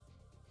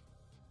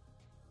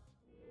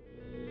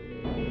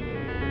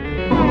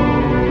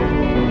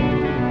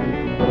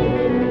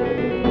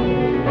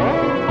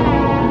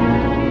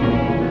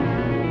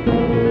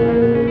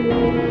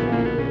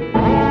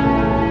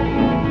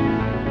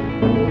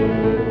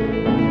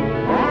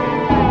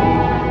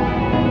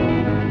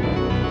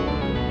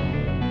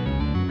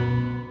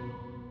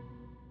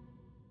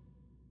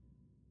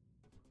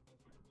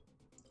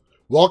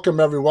Welcome,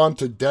 everyone,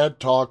 to Dead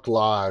Talk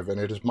Live,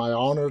 and it is my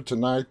honor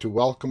tonight to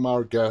welcome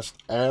our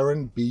guest,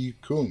 Aaron B.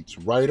 Kuntz,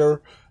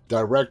 writer,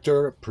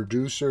 director,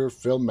 producer,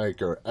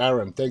 filmmaker.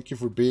 Aaron, thank you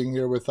for being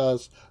here with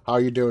us. How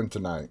are you doing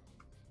tonight?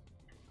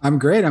 I'm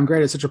great. I'm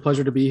great. It's such a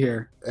pleasure to be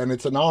here. And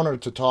it's an honor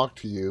to talk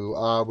to you.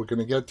 We're going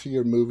to get to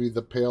your movie,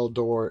 The Pale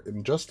Door,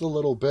 in just a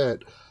little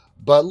bit.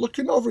 But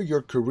looking over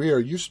your career,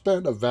 you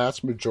spent a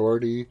vast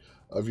majority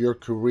of your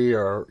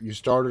career, you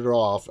started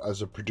off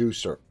as a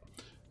producer.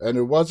 And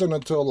it wasn't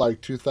until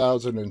like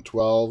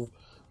 2012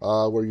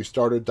 where you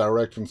started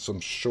directing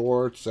some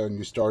shorts and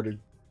you started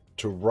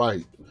to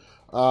write.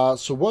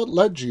 So, what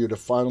led you to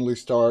finally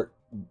start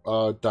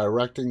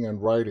directing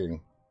and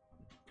writing?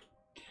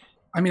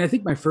 I mean, I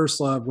think my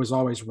first love was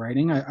always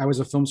writing. I was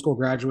a film school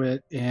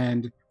graduate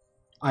and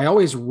I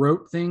always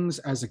wrote things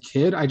as a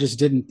kid. I just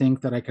didn't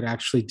think that I could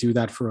actually do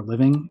that for a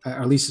living, or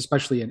at least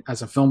especially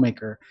as a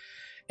filmmaker.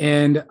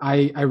 And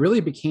I really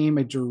became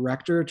a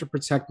director to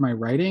protect my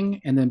writing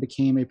and then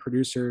became a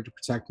producer to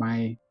protect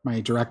my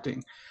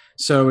directing.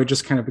 So it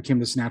just kind of became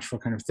this natural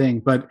kind of thing.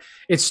 But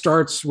it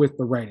starts with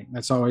the writing.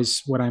 That's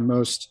always what I'm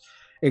most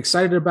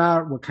excited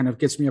about. What kind of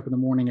gets me up in the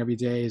morning every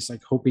day is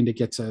like hoping to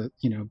get to,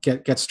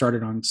 get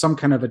started on some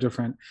kind of a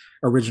different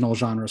original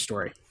genre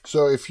story.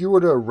 So, if you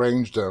were to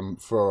arrange them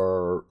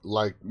for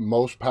like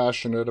most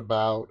passionate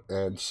about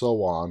and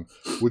so on,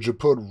 would you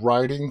put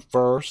writing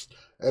first?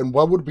 And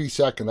what would be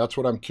second? That's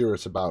what I'm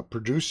curious about,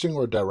 producing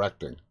or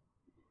directing?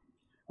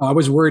 I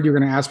was worried you were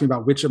going to ask me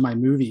about which of my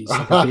movies,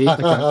 like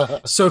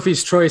a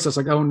Sophie's Choice. I was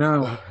like, oh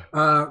no.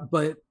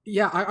 But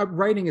yeah,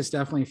 writing is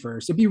definitely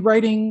first. It'd be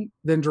writing,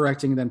 then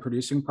directing, then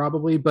producing,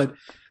 probably. But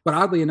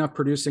oddly enough,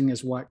 producing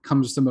is what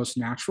comes the most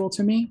natural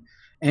to me,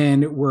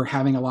 and we're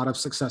having a lot of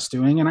success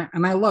doing,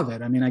 and I love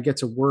it. I mean, I get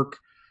to work.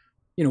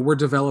 We're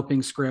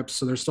developing scripts,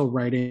 so they're still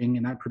writing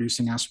in that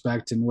producing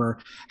aspect, and we're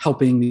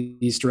helping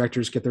these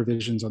directors get their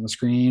visions on the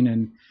screen,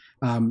 and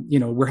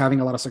we're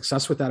having a lot of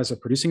success with that as a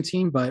producing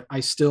team. But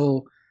I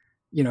still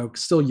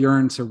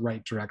yearn to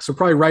write direct. So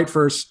probably write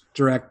first,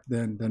 direct,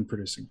 then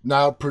producing.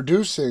 Now,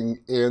 producing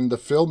in the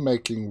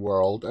filmmaking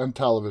world and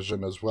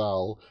television as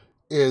well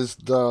is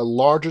the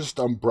largest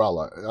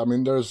umbrella.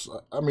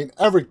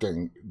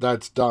 Everything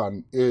that's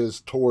done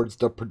is towards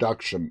the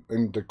production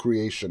and the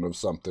creation of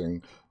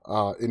something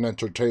in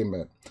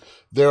entertainment.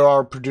 There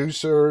are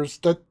producers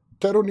that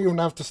they don't even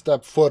have to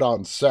step foot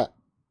on set,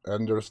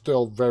 and they're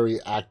still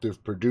very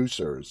active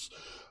producers.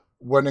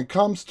 When it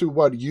comes to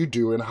what you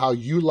do and how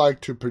you like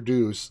to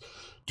produce,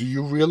 do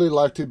you really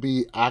like to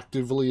be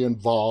actively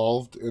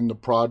involved in the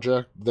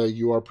project that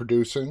you are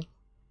producing?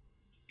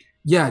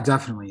 Yeah,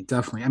 definitely,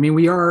 definitely. I mean,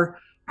 we are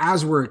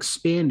as we're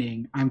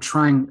expanding. I'm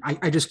trying.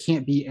 I just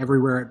can't be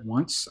everywhere at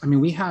once. I mean,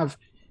 we have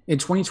in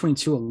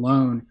 2022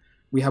 alone,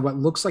 we have what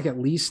looks like at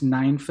least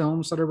 9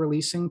 films that are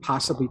releasing,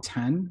 possibly Wow.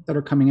 10 that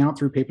are coming out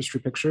through Tapestry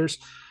Pictures.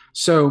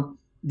 So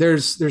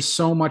there's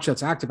so much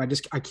that's active.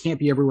 I can't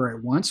be everywhere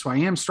at once. So I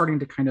am starting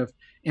to kind of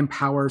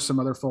empower some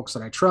other folks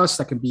that I trust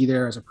that can be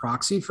there as a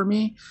proxy for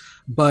me.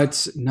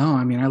 But no,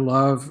 I mean, I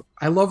love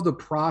the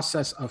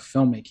process of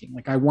filmmaking.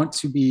 Like I want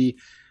to be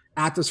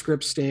at the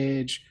script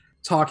stage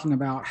talking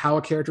about how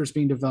a character is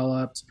being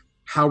developed,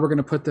 how we're going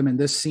to put them in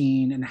this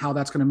scene, and how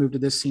that's going to move to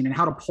this scene, and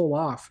how to pull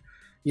off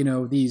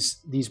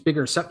these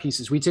bigger set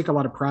pieces. We take a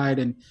lot of pride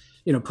in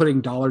putting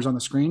dollars on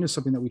the screen is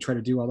something that we try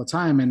to do all the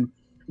time. And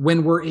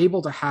when we're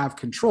able to have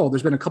control,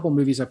 there's been a couple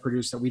movies I've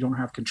produced that we don't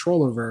have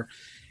control over,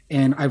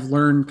 and I've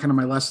learned kind of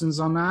my lessons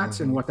on that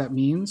and Hmm. what that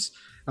means.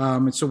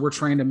 And so we're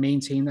trying to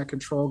maintain that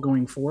control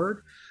going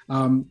forward.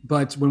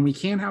 But when we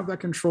can have that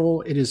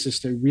control, it is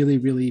just a really,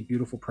 really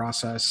beautiful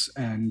process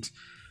and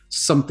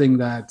something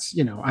that,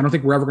 I don't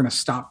think we're ever going to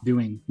stop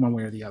doing one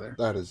way or the other.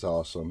 That is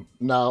awesome.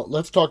 Now,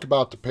 let's talk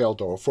about The Pale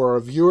Door. For our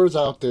viewers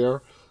out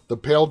there, The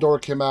Pale Door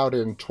came out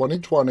in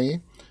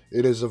 2020.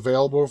 It is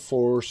available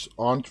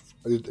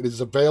it is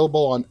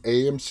available on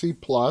AMC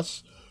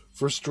Plus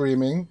for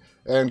streaming.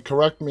 And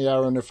correct me,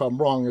 Aaron, if I'm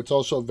wrong, it's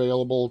also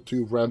available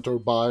to rent or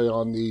buy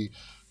on the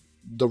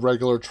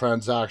regular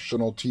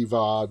transactional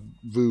TVOD,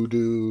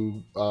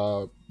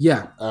 Vudu,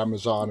 Yeah.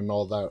 Amazon, and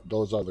all that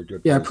those other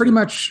good Yeah.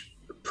 places.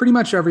 Pretty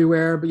much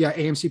everywhere. But yeah,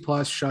 AMC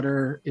Plus,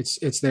 Shutter,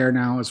 it's there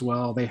now as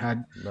well. They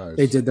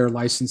Nice. did their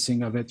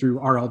licensing of it through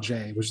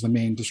RLJ, which is the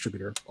main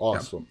distributor. Yeah.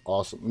 Awesome,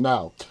 awesome.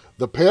 Now,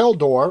 The Pale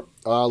Door,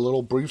 a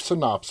little brief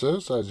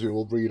synopsis, as you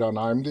will read on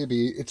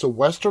IMDb. It's a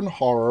Western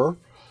horror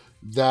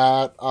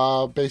that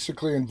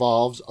basically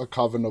involves a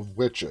coven of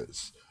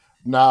witches.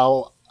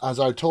 Now, as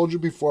I told you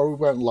before we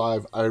went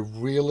live, I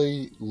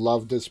really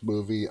loved this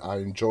movie. I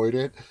enjoyed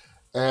it.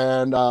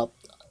 And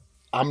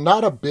I'm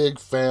not a big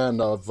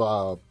fan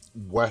of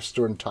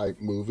Western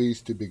type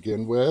movies to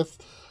begin with,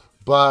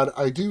 but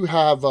I do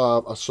have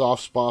a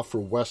soft spot for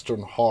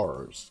Western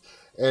horrors.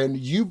 And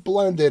you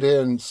blended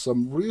in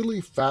some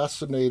really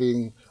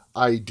fascinating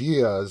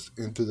ideas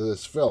into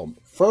this film.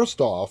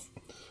 First off,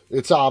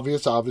 it's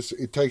obvious,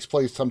 it takes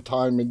place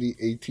sometime in the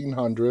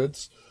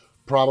 1800s,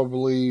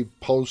 probably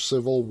post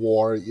Civil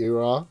War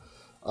era.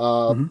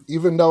 Mhm.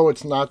 Even though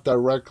it's not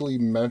directly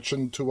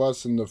mentioned to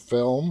us in the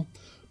film,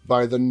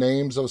 by the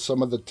names of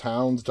some of the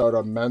towns that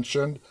are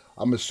mentioned,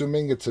 I'm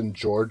assuming it's in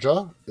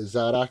Georgia. Is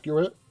that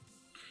accurate?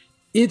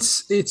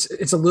 It's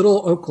a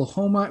little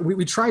Oklahoma.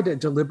 We tried to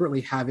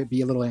deliberately have it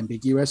be a little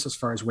ambiguous as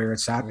far as where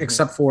it's at, Hmm.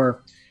 except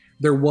for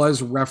there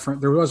was a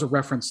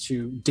reference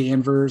to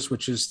Danvers,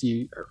 which is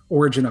the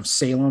origin of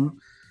Salem,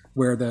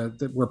 where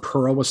where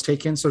Pearl was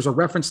taken. So there's a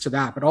reference to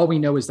that, but all we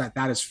know is that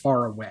that is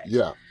far away.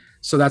 Yeah.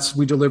 So that's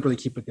we deliberately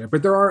keep it there.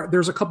 But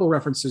there's a couple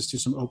references to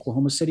some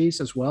Oklahoma cities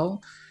as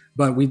well,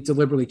 but we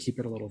deliberately keep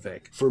it a little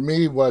vague. For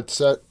me, what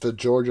set the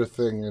Georgia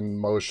thing in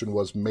motion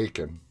was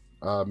Macon.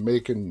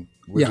 Macon,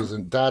 which Yeah.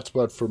 isn't, that's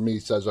what for me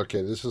says,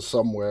 okay, this is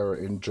somewhere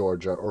in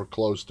Georgia or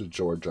close to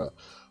Georgia.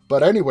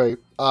 But anyway,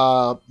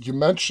 you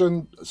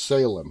mentioned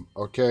Salem,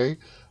 okay?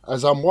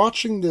 As I'm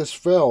watching this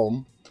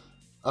film,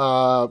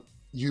 uh,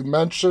 you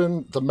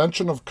mentioned the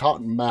mention of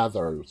Cotton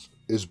Mathers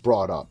is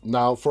brought up.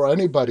 Now, for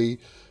anybody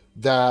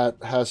that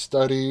has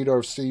studied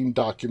or seen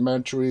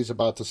documentaries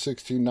about the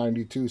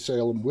 1692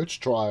 Salem witch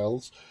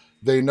trials,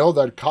 they know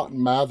that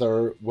Cotton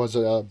Mather was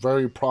a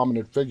very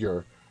prominent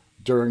figure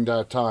during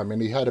that time, and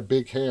he had a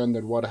big hand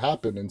in what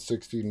happened in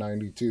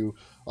 1692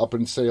 up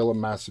in Salem,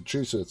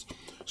 Massachusetts.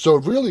 So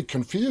it really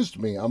confused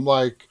me. I'm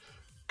like,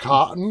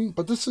 Cotton?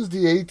 But this is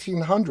the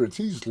 1800s.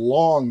 He's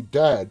long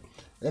dead.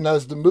 And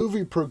as the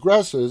movie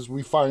progresses,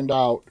 we find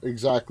out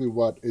exactly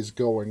what is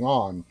going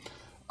on.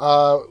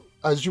 Uh,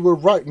 as you were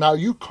right, now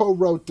you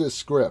co-wrote this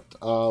script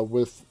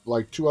with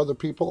like two other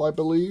people, I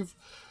believe.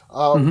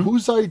 Mm-hmm.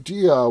 Whose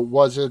idea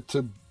was it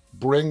to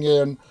bring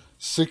in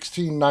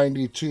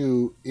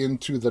 1692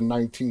 into the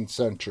 19th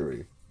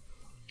century?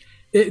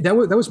 That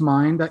was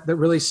mine. That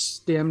really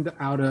stemmed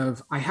out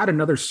of I had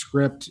another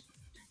script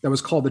that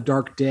was called The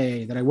Dark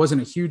Day that I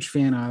wasn't a huge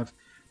fan of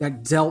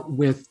that dealt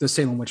with the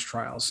Salem witch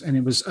trials, and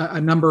it was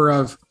a number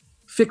of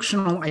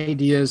fictional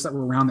ideas that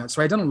were around that.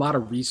 So I had done a lot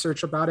of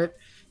research about it,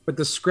 but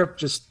the script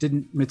just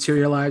didn't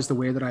materialize the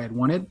way that I had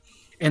wanted.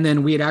 And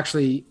then we had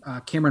actually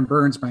Cameron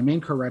Burns, my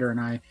main co-writer, and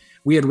I,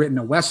 we had written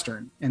a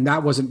western, and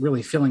that wasn't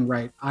really feeling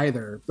right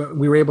either. But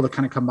we were able to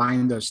kind of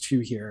combine those two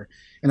here,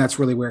 and that's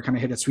really where it kind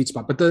of hit a sweet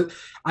spot. But the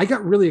I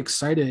got really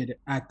excited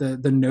at the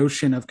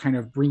notion of kind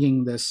of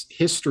bringing this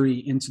history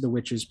into the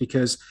witches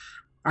because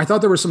I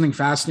thought there was something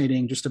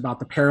fascinating just about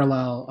the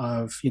parallel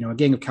of a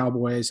gang of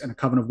cowboys and a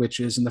coven of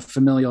witches and the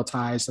familial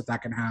ties that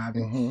that can have,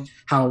 and Mm-hmm.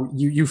 how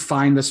you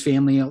find this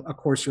family of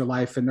course your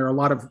life, and there are a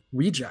lot of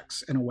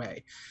rejects in a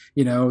way.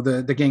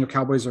 The gang of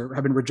cowboys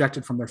have been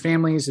rejected from their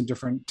families in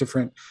different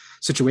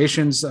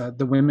situations.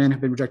 The women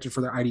have been rejected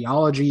for their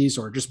ideologies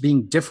or just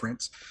being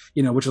different,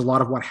 which is a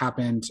lot of what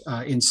happened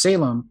in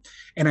Salem.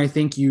 And I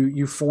think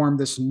you form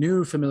this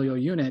new familial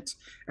unit,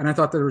 and I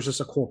thought there was just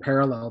a cool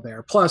parallel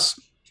there. Plus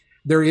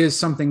there is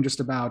something just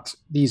about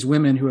these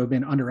women who have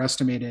been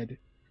underestimated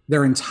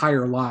their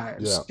entire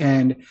lives. Yeah.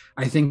 And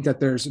I think that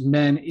there's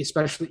men,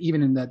 especially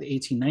even in the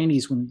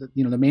 1890s when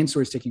the main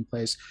story is taking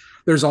place,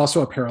 there's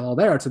also a parallel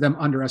there to them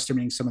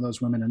underestimating some of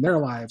those women in their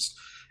lives.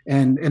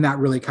 And that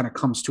really kind of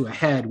comes to a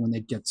head when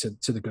they get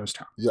to the ghost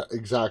town. Yeah,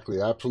 exactly.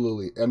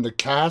 Absolutely. And the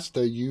cast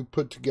that you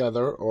put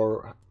together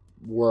or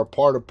were a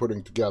part of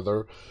putting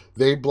together,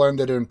 they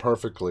blended in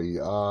perfectly.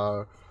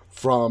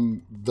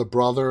 From the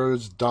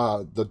brothers,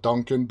 the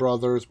Duncan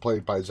brothers,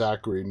 played by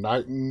Zachary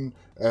Knighton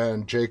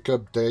and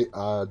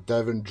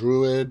Devin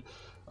Druid,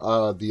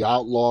 the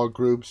outlaw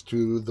groups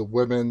to the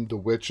women, the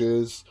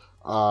witches.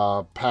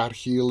 Pat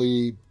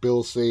Healy,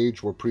 Bill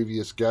Sage were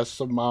previous guests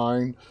of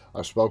mine.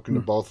 I've spoken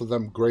to Mm. both of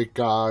them. Great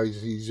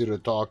guys, easy to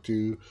talk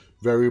to,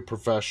 very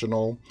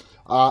professional.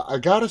 I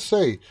gotta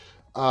say,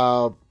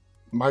 uh,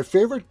 my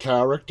favorite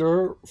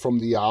character from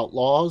the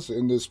Outlaws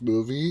in this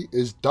movie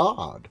is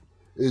Dodd,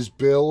 is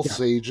Bill Yeah.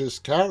 Sage's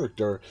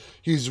character.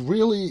 He's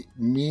really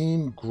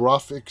mean,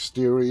 gruff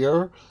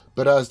exterior,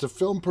 but as the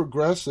film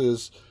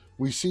progresses,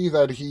 we see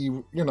that he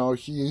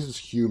is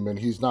human.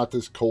 He's not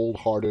this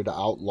cold-hearted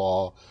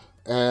outlaw,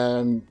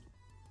 and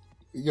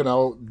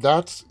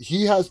that's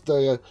he has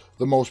the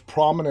most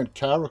prominent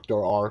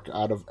character arc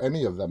out of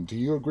any of them. Do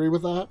you agree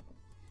with that?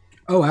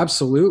 Oh,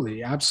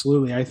 absolutely.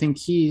 Absolutely. I think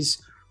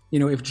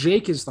if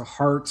Jake is the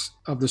heart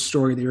of the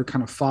story that you're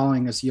kind of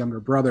following as a younger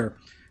brother,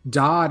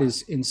 Dodd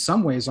is in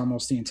some ways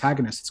almost the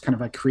antagonist. It's kind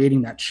of like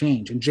creating that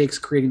change, and Jake's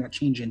creating that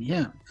change in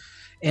him.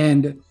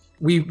 And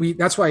we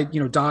that's why,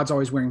 Dodd's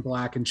always wearing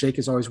black and Jake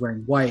is always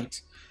wearing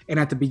white. And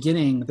at the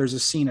beginning, there's a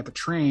scene at the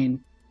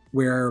train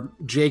where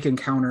Jake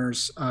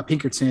encounters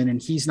Pinkerton, and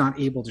he's not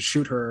able to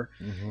shoot her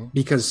Mm-hmm.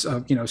 because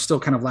of still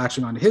kind of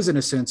latching on to his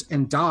innocence.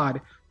 And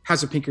Dodd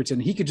has a Pinkerton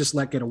he could just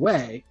let get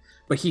away,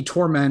 but he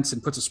torments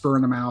and puts a spur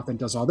in the mouth and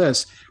does all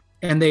this.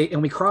 And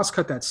we cross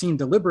cut that scene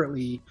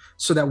deliberately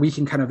so that we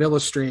can kind of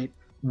illustrate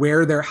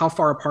how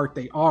far apart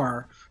they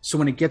are. So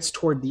when it gets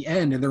toward the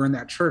end and they're in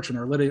that church and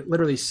they're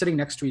literally sitting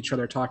next to each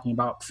other talking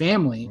about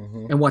family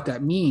Mm-hmm. and what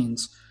that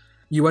means,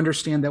 you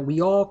understand that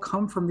we all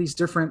come from these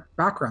different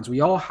backgrounds.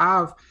 We all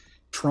have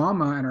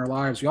trauma in our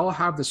lives. We all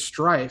have the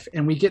strife,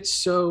 and we get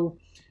so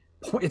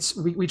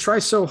we try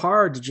so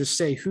hard to just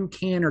say who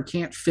can or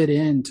can't fit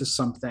into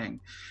something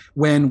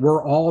when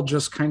we're all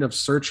just kind of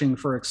searching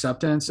for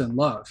acceptance and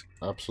love.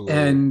 Absolutely.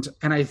 And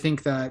I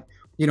think that,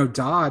 you know,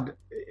 Dodd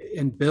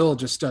and Bill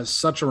just does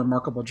such a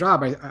remarkable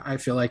job. I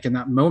feel like in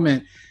that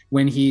moment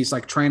when he's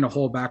like trying to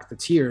hold back the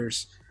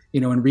tears, you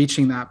know, and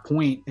reaching that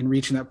point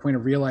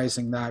of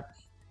realizing that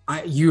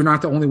you're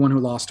not the only one who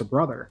lost a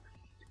brother.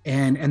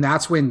 And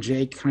that's when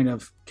Jake kind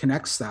of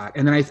connects that.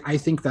 And then I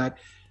think that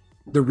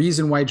the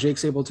reason why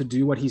Jake's able to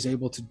do what he's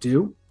able to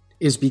do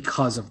is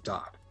because of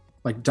Dodd.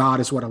 Like Dodd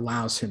is what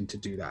allows him to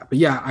do that. But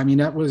yeah, I mean,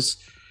 that was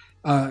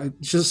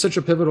just such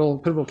a pivotal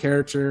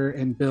character.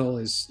 And Bill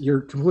is,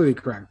 you're completely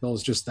correct. Bill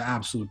is just the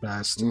absolute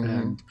best.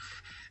 Mm-hmm.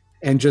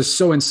 And just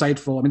so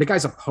insightful. I mean, the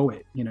guy's a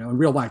poet, you know, in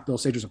real life, Bill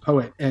Sager's a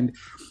poet. And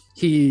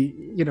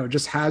he, you know,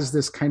 just has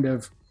this kind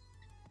of,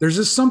 there's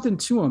just something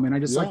to him. And I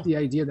just like the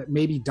idea that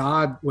maybe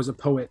Dodd was a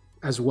poet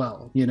as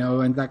well, you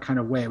know, in that kind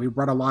of way. We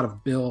brought a lot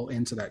of Bill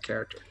into that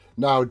character.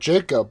 Now,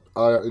 Jacob,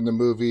 in the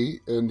movie,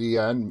 in the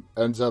end,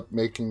 ends up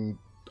making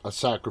a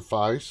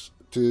sacrifice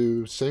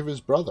to save his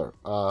brother.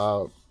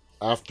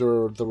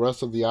 After the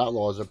rest of the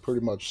outlaws are pretty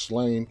much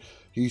slain,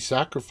 he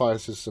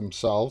sacrifices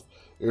himself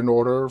in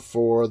order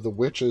for the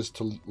witches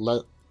to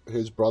let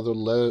his brother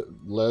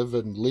live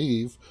and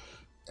leave.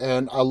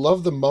 And I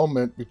love the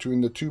moment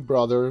between the two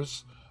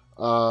brothers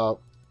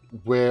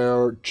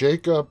where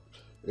Jacob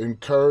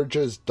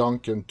encourages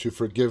Duncan to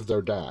forgive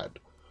their dad.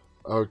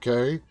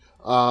 Okay?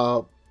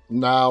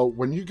 Now,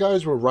 when you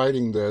guys were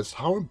writing this,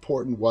 how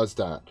important was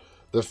that?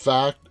 The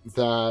fact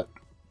that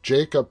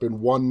Jacob in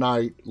one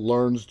night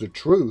learns the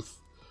truth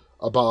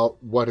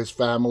about what his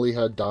family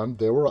had done.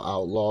 They were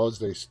outlaws.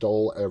 They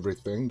stole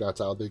everything. That's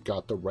how they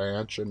got the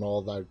ranch and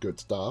all that good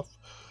stuff.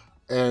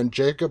 And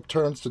Jacob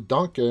turns to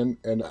Duncan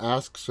and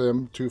asks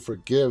him to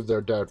forgive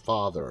their dead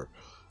father.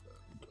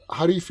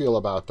 How do you feel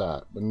about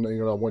that? And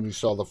you know, when you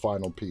saw the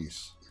final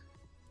piece.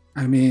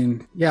 I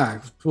mean,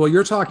 yeah. Well,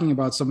 you're talking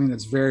about something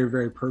that's very,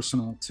 very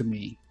personal to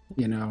me.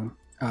 You know,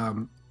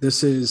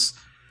 this is,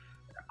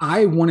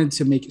 I wanted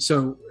to make,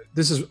 so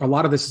this is, a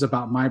lot of this is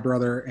about my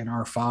brother and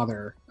our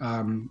father.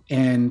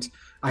 And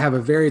I have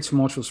a very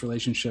tumultuous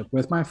relationship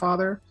with my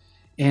father.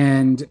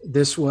 And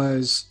this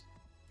was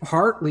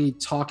partly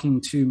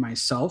talking to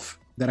myself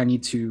that I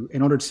need to,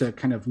 in order to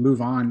kind of move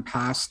on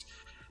past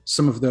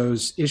some of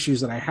those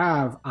issues that I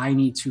have, I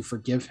need to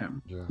forgive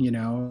him, you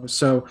know?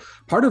 So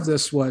part of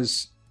this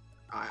was,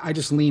 I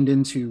just leaned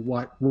into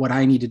what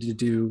I needed to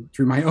do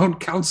through my own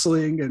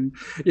counseling and,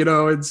 you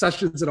know, and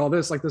sessions and all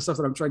this, like the stuff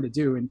that I'm trying to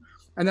do. And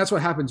that's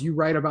what happens. You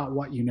write about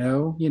what you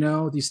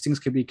know, these things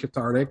can be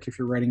cathartic if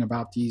you're writing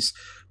about these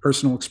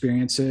personal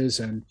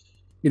experiences. And,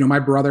 you know, my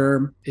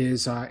brother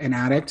is an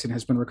addict and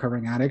has been a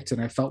recovering addict.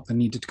 And I felt the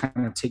need to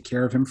kind of take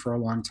care of him for a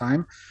long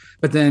time.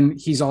 But then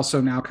he's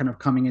also now kind of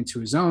coming into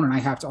his own, and I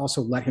have to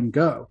also let him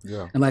go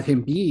and let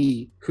him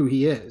be who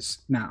he is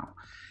now.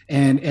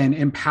 And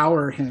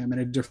empower him in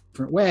a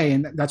different way.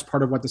 And that's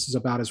part of what this is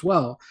about as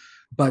well.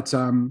 But,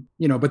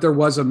 you know, but there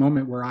was a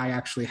moment where I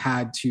actually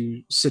had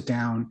to sit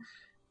down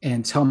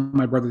and tell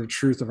my brother the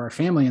truth of our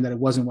family and that it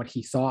wasn't what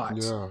he thought.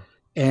 Yeah.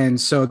 And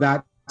so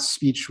that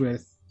speech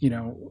with, you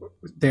know,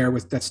 there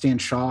with that Stan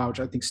Shaw, which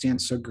I think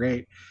Stan's so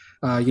great,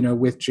 you know,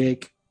 with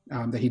Jake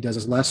that he does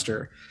as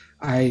Lester.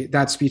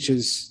 That speech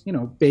is, you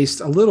know, based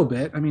a little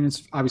bit. I mean,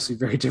 it's obviously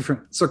very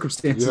different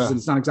circumstances and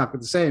it's not exactly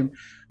the same,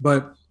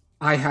 but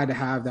I had to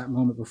have that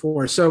moment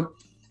before. So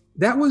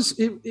that was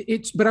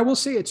it. But I will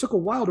say it took a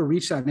while to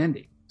reach that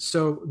ending.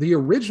 So the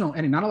original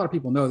ending, not a lot of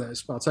people know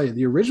this, but I'll tell you,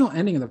 the original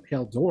ending of The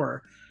Pale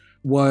Door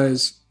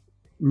was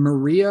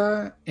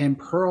Maria and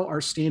Pearl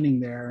are standing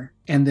there,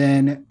 and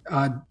then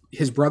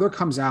his brother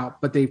comes out,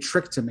 but they've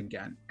tricked him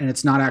again, and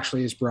it's not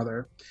actually his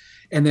brother.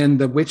 And then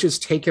the witches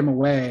take him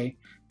away,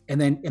 and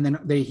then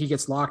he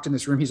gets locked in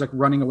this room. He's like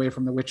running away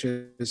from the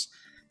witches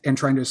and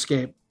trying to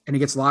escape. And he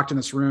gets locked in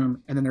this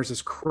room, and then there's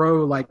this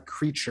crow-like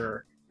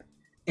creature,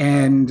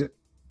 and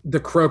the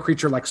crow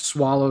creature like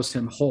swallows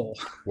him whole.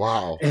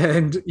 Wow.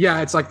 And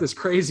yeah, it's like this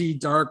crazy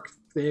dark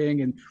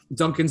thing, and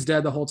Duncan's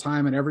dead the whole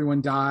time, and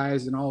everyone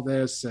dies, and all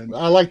this. And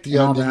I like the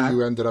ending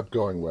you ended up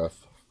going with.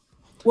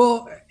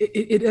 Well,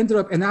 it ended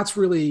up, and that's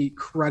really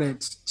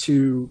credit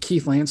to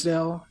Keith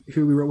Lansdale,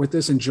 who we wrote with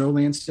this, and Joe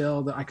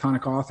Lansdale, the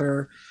iconic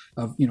author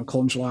of, you know,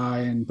 Cold in July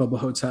and Bubba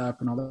Hotep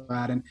and all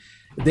that. And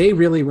they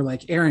really were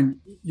like,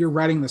 Aaron, you're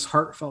writing this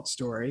heartfelt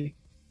story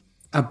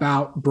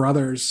about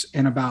brothers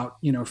and about,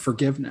 you know,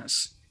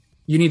 forgiveness.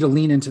 You need to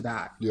lean into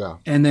that. Yeah.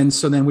 And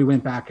then we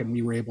went back and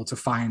we were able to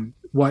find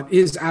what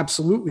is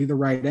absolutely the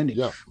right ending.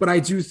 Yeah. But I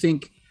do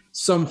think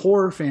some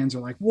horror fans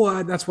are like,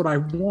 what? That's what I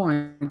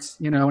want,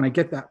 you know, and I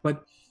get that.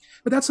 But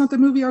that's not the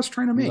movie I was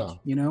trying to make. No.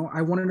 You know,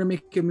 I wanted to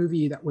make a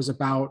movie that was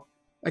about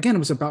again, it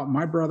was about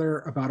my brother,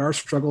 about our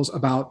struggles,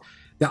 about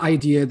the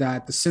idea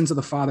that the sins of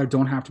the father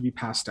don't have to be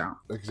passed down,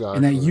 and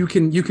that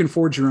Exactly. you can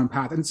forge your own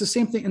path. And it's the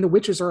same thing. And the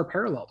witches are a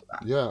parallel to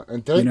that. Yeah, and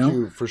You thank know,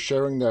 you for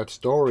sharing that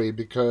story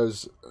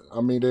because,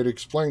 I mean, it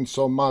explains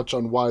so much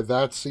on why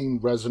that scene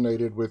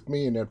resonated with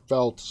me and it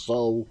felt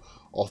so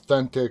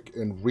authentic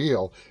and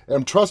real.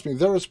 And trust me,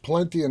 there is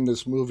plenty in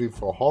this movie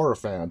for horror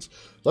fans.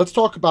 Let's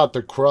talk about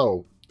the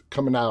crow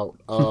coming out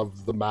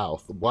of the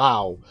mouth.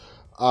 Wow.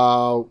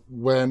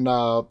 When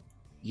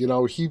you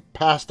know, he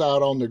passed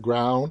out on the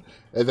ground,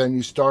 and then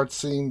you start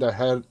seeing the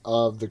head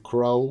of the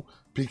crow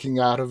peeking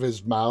out of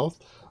his mouth.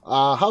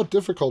 How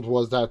difficult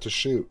was that to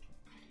shoot?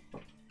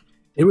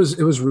 it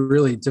was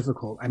really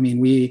difficult. I mean,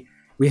 we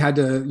had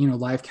to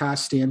live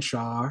cast Stan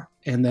Shaw,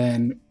 and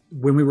then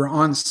when we were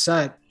on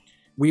set,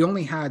 we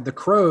only had the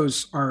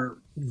crows are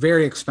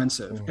very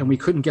expensive, and Mhm. we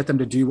couldn't get them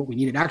to do what we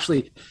needed.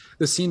 Actually,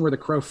 the scene where the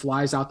crow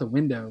flies out the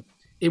window,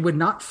 it would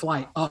not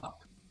fly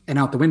up and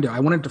out the window.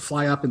 I wanted to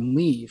fly up and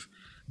leave,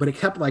 but it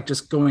kept like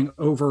just going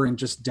over and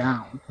just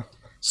down.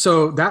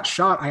 So that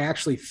shot, I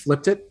actually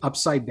flipped it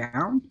upside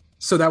down.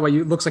 So that way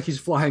it looks like he's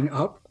flying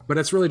up, but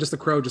it's really just the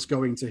crow just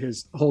going to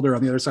his holder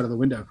on the other side of the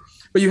window.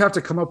 But you have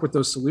to come up with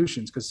those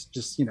solutions because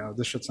just,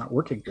 this shit's not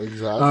working.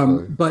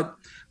 Exactly.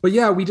 But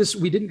yeah, we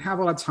didn't have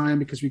a lot of time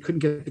because we couldn't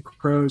get the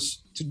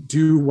crows to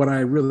do what I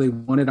really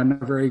wanted. I'm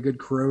not a very good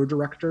crow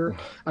director,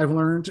 I've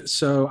learned.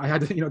 So I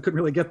had to, couldn't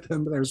really get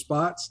them to their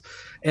spots.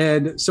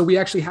 And so we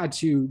actually had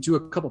to do a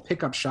couple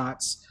pickup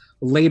shots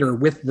later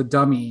with the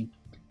dummy,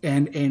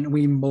 and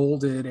we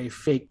molded a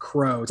fake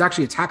crow. It's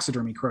actually a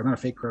taxidermy crow, not a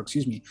fake crow,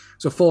 excuse me.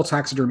 It's a full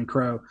taxidermy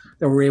crow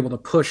that we're able to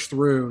push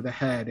through the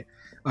head.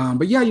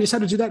 But yeah, you just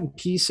had to do that in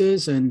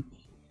pieces. And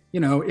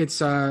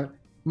it's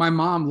my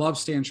mom loved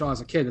Stan Shaw as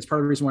a kid. That's part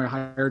of the reason why I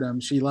hired him.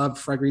 She loved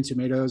Fried Green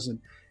Tomatoes,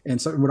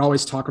 and so would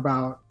always talk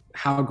about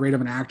how great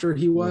of an actor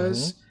he Hmm.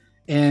 was.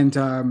 And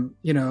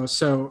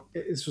so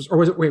this was, or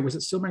was it? Wait, was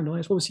it still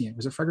Magnolias? What was he in?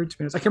 Was it Fried Green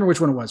Tomatoes? I can't remember which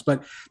one it was,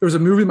 but there was a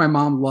movie my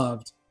mom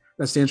loved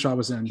that Stan Shaw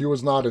was in. He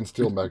was not in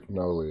Steel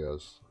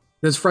Magnolias.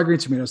 There's Fried Green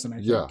Tomatoes, then I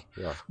Yeah, think,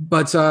 yeah.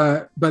 but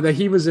that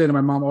he was in. And my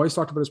mom always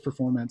talked about his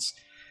performance.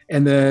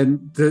 And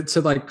then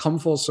to like come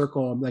full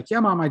circle, I'm like, yeah,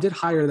 mom, I did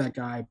hire that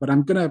guy, but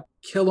I'm gonna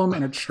kill him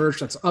in a church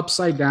that's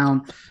upside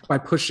down by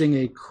pushing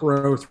a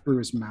crow through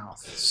his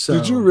mouth.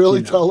 Did you So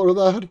really tell her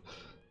that?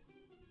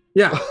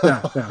 yeah.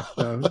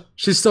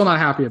 She's still not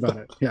happy about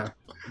it. Yeah.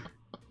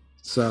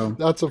 So,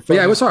 That's a but yeah, it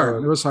funny was hard. It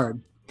story. was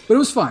hard, but it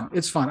was fun.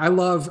 It's fun.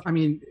 I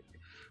mean,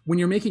 when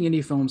you're making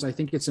indie films, I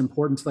think it's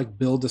important to like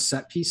build the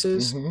set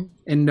pieces Hmm.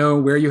 and know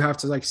where you have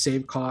to like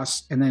save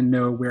costs and then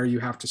know where you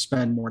have to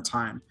spend more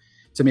time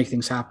to make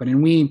things happen.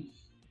 And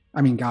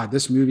I mean, God,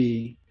 this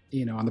movie,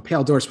 on the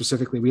Pale Door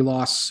specifically, we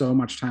lost so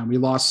much time. We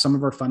lost some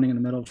of our funding in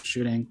the middle of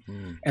shooting.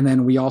 Mm. And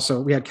then we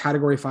had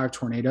Category 5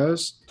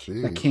 tornadoes that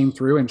Jeez. came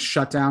through and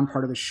shut down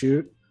part of the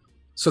shoot.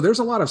 So there's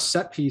a lot of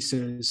set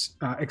pieces,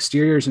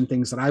 exteriors and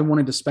things that I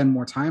wanted to spend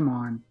more time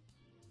on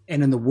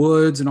and in the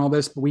woods and all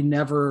this, but we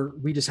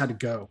just had to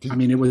go. I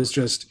mean, it was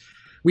just,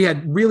 we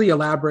had really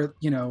elaborate,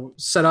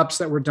 setups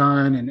that were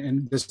done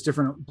and this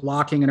different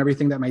blocking and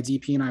everything that my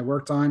DP and I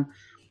worked on.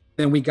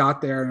 Then we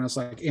got there and I was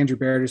like, Andrew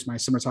Barrett is my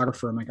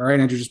cinematographer. I'm like, all right,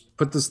 Andrew, just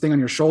put this thing on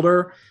your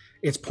shoulder.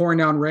 It's pouring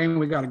down rain.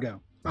 We got to go.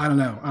 I don't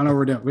know what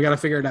we're doing. We got to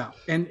figure it out.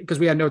 And because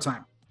we had no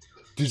time.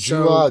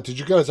 So Did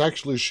you guys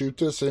actually shoot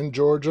this in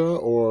Georgia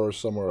or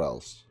somewhere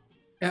else?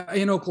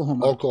 in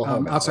Oklahoma,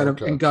 Oklahoma. outside of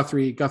Okay. in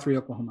Guthrie,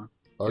 Oklahoma.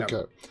 Yep.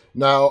 Okay.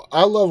 Now,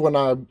 I love when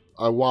I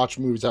watch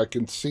movies, I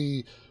can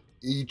see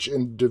each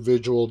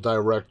individual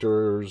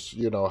directors,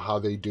 how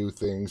they do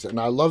things. And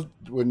I love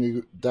when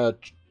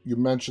you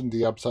mentioned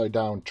the upside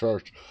down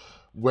church.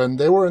 When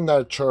they were in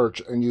that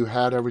church and you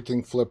had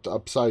everything flipped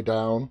upside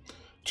down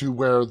to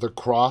where the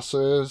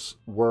crosses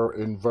were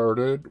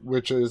inverted,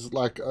 which is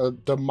like a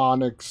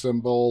demonic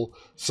symbol,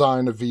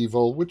 sign of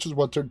evil, which is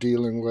what they're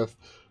dealing with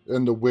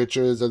in the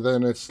witches, and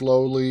then it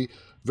slowly,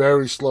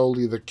 very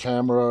slowly, the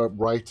camera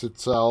rights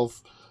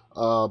itself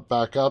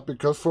back up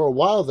because for a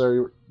while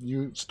there,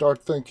 you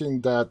start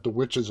thinking that the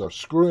witches are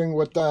screwing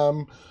with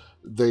them.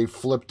 They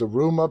flip the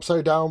room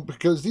upside down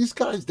because these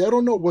guys they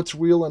don't know what's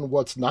real and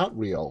what's not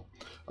real.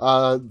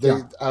 They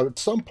Yeah. at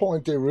some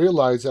point they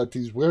realize that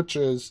these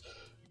witches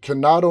can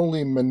not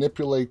only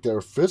manipulate their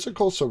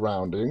physical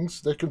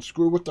surroundings, they can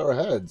screw with their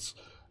heads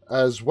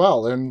as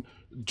well. And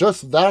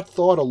just that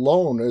thought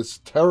alone is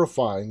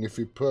terrifying if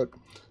you put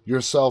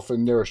yourself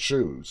in their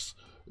shoes.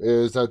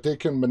 Is that they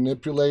can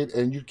manipulate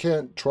and you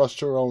can't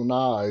trust your own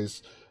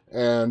eyes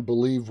and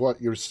believe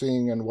what you're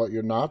seeing and what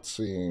you're not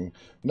seeing.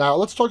 Now,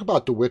 let's talk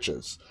about the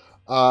witches.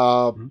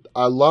 Mhm.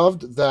 I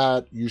loved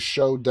that you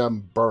showed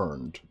them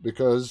burned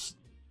because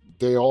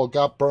they all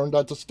got burned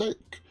at the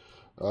stake.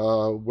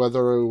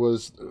 Whether it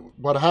was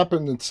what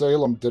happened in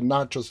Salem did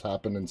not just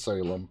happen in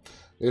Salem.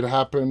 It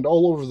happened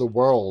all over the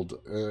world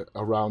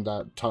around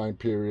that time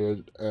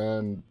period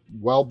and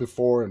well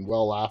before and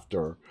well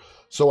after.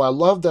 So I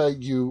love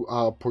that you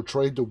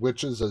portrayed the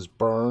witches as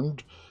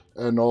burned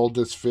and all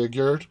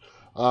disfigured.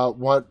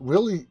 What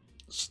really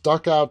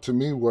stuck out to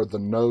me were the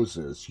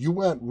noses. You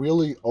went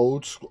really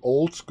old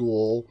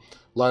school,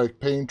 like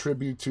paying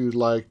tribute to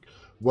like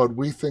what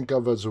we think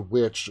of as a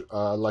witch,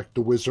 like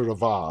the Wizard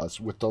of Oz,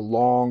 with the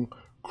long,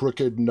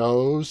 crooked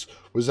nose.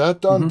 Was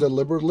that done Mm-hmm.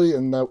 deliberately,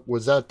 and that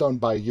was that done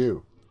by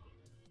you?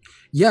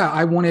 Yeah,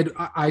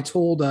 I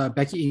told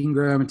Becky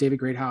Ingram and David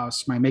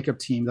Greathouse, my makeup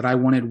team, that I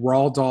wanted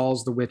Roald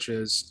Dahl's The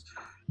Witches,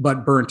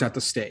 but burnt at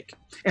the stake.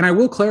 And I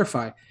will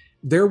clarify,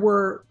 there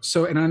were,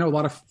 so, and I know a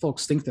lot of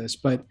folks think this,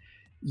 but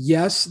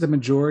yes, the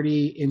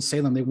majority in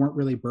Salem, they weren't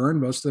really burned.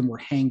 Most of them were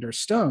hanged or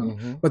stoned,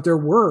 Mm-hmm. but there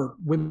were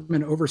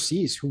women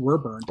overseas who were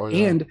burned. Oh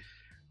yeah. And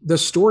the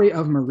story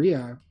of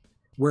Maria,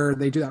 where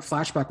they do that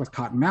flashback with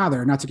Cotton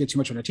Mather, not to get too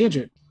much on a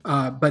tangent,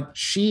 but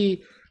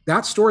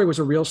that story was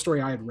a real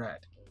story I had read,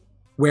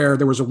 where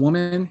there was a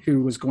woman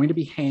who was going to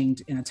be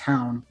hanged in a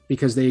town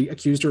because they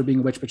accused her of being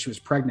a witch, but she was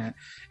pregnant,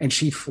 and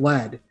she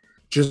fled,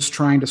 just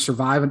trying to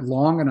survive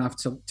long enough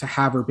to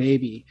have her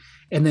baby.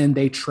 And then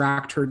they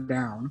tracked her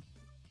down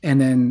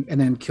and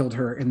then killed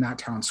her in that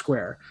town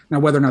square. Now,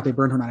 whether or not they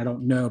burned her or not, I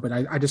don't know, but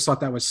I just thought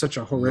that was such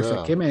a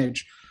horrific Yeah.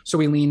 image. So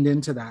we leaned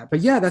into that.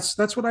 But yeah,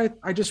 that's what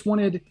I just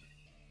wanted.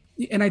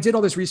 And I did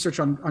all this research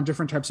on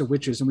different types of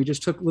witches, and we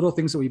just took little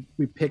things that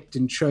we picked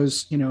and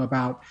chose,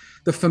 about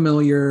the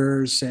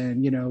familiars,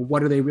 and what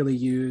do they really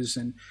use,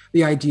 and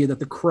the idea that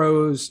the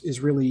crows is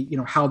really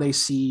how they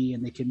see,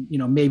 and they can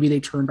maybe they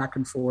turn back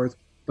and forth,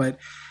 but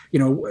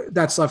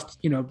that's left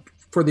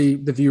for the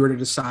viewer to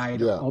decide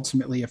Yeah.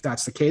 ultimately if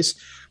that's the case.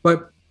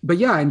 But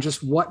yeah, and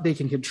just what they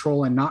can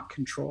control and not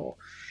control,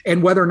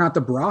 and whether or not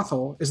the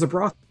brothel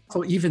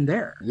even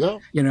there. Yeah.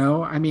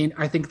 I mean,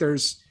 I think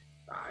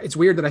it's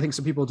weird that I think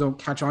some people don't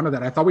catch on to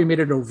that. I thought we made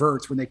it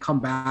overt when they come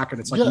back and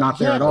it's like Yeah, not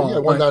there yeah, at all. yeah.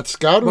 When that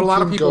scouting but a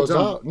lot of team people goes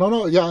don't. out, no,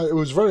 no, yeah, it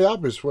was very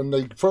obvious when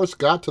they first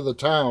got to the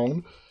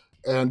town,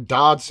 and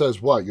Dodd says,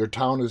 "What? Your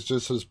town is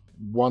just this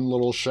one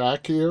little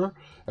shack here,"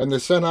 and they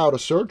sent out a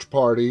search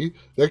party.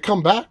 They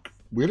come back,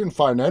 we didn't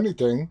find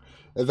anything,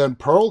 and then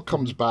Pearl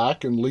comes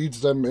back and leads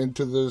them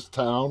into this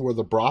town where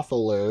the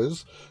brothel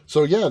is.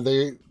 So yeah,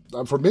 they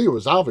for me it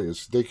was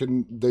obvious they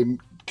can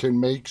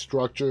make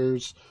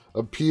structures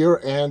appear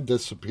and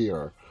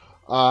disappear.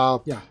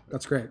 Yeah,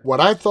 that's great. What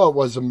I thought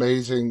was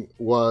amazing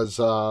was,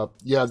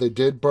 yeah, they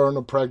did burn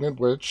a pregnant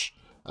witch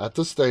at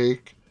the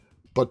stake,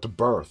 but the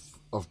birth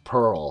of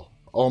Pearl.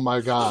 Oh my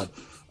God.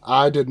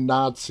 I did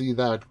not see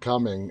that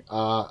coming.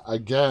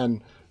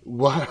 Again,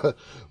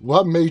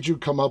 what made you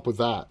come up with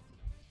that?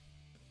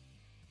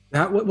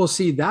 That we'll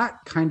see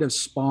that kind of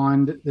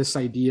spawned this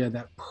idea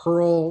that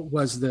Pearl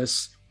was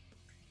this.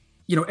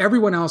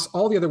 Everyone else,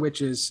 all the other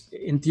witches,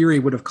 in theory,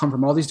 would have come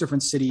from all these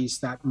different cities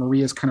that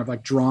Maria's kind of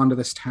like drawn to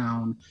this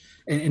town,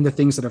 and the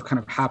things that have kind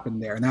of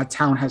happened there. And that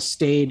town has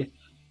stayed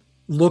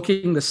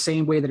looking the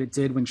same way that it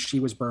did when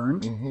she was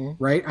burned, Mm-hmm.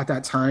 right, at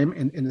that time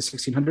in the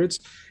 1600s,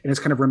 and it's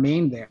kind of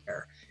remained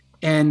there.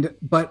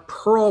 But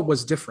Pearl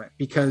was different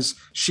because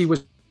she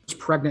was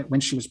pregnant when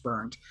she was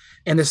burned,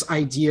 and this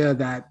idea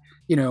that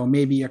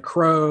maybe a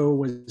crow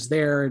was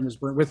there and was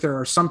burnt with her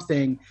or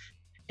something.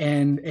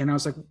 And I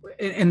was like,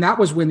 and that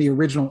was when the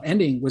original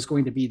ending was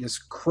going to be this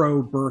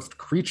crow birthed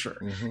creature.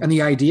 Mm-hmm. And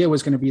the idea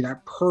was going to be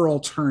that Pearl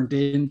turned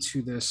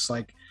into this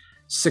like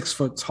 6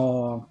 foot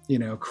tall,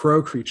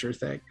 crow creature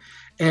thing.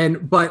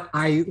 But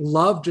I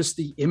love just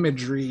the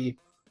imagery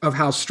of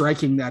how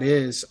striking that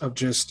is, of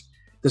just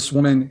this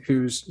woman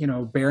who's,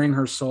 bearing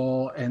her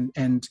soul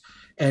and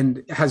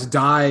has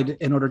died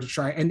in order to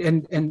try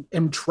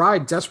and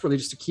tried desperately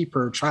just to keep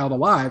her child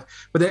alive,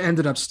 but it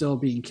ended up still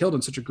being killed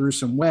in such a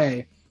gruesome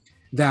way.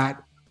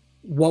 That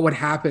what would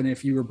happen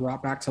if you were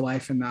brought back to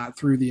life in that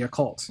through the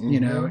occult,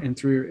 Mm-hmm. and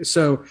through,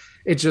 so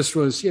it just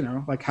was,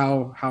 like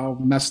how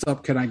messed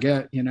up can I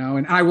get,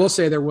 and I will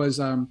say there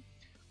was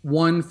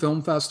one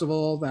film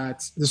festival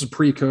that, this is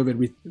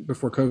pre-COVID,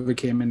 before COVID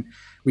came and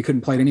we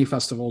couldn't play at any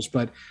festivals,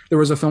 but there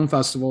was a film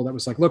festival that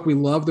was like, look, we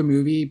love the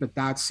movie, but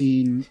that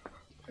scene,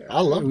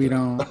 I loved we it.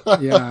 don't,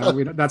 yeah,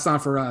 that's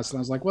not for us. And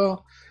I was like,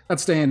 well,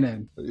 that's staying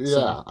in. Yeah,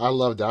 So I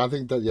love that. I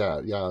think that, yeah,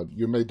 yeah,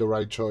 you made the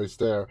right choice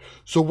there.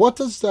 So what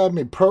does that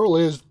mean? Pearl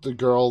is the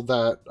girl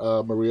that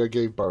Maria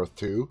gave birth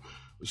to.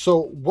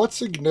 So what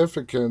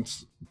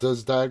significance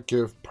does that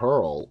give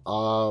Pearl?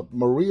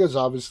 Maria is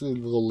obviously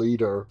the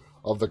leader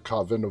of the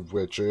coven of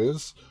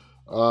witches.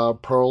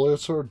 Pearl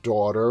is her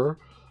daughter.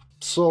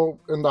 So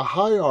in the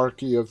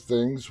hierarchy of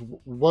things,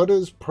 what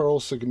is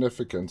Pearl's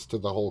significance to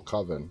the whole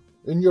coven,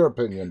 in your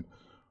opinion?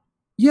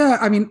 yeah,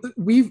 I mean,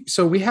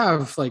 we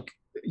have like,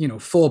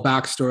 full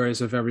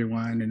backstories of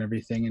everyone and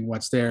everything and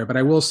what's there. But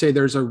I will say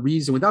there's a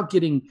reason, without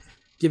giving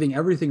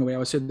everything away, I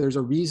would say there's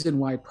a reason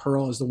why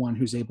Pearl is the one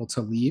who's able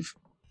to leave.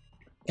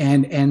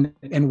 And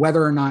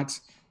whether or not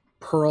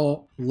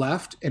Pearl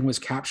left and was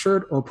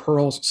captured, or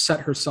Pearl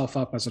set herself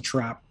up as a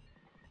trap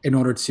in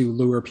order to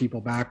lure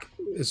people back,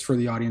 is for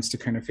the audience to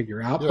kind of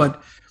figure out. Yeah.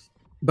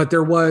 But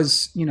there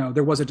was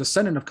a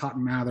descendant of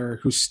Cotton Mather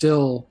who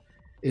still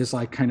is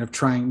like kind of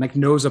trying, like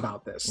knows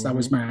about this. That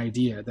was my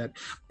idea,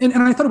 and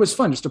I thought it was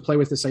fun just to play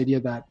with this idea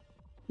that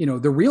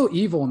the real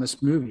evil in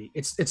this movie,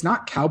 it's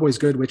not cowboys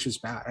good, witches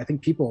bad. I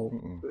think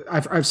people,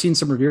 I've seen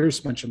some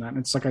reviewers mention that, and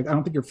it's like, I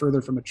don't think you're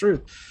further from the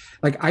truth.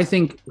 Like, I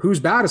think who's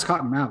bad is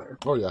Cotton Mather.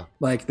 Oh yeah.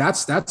 Like,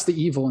 that's the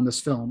evil in this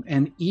film,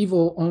 and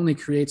evil only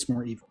creates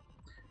more evil,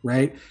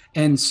 right?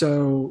 And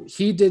so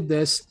he did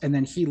this, and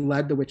then he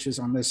led the witches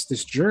on this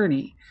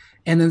journey.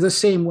 And in the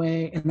same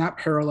way, and that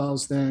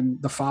parallels then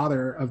the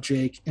father of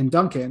Jake and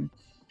Duncan,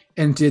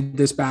 and did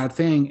this bad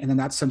thing, and then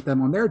that sent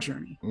them on their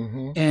journey.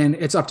 And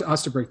it's up to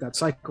us to break that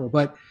cycle.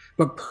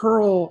 But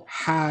Pearl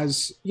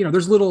has,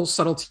 there's little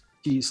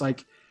subtleties,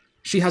 like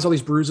she has all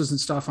these bruises and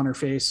stuff on her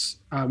face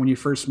when you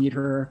first meet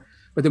her,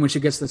 but then when she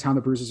gets to the town,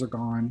 the bruises are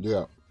gone.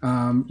 Yeah.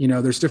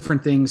 There's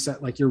different things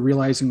that, like, you're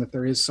realizing that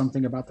there is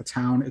something about the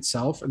town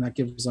itself, and that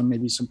gives them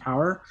maybe some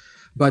power.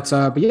 But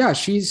yeah,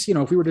 she's,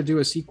 if we were to do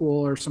a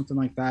sequel or something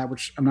like that,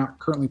 which I'm not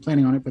currently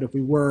planning on it, but if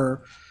we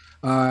were,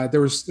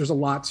 there's a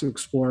lot to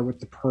explore with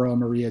the Pearl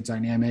Maria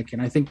dynamic,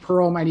 and I think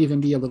Pearl might even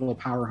be a little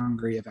power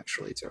hungry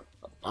eventually too.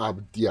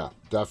 Yeah,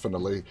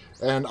 definitely.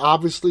 And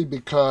obviously,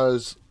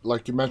 because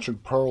like you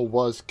mentioned, Pearl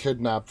was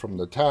kidnapped from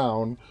the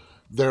town,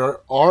 there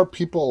are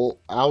people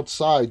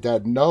outside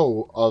that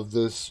know of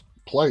this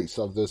place,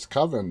 of this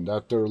coven,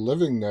 that they're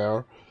living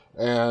there,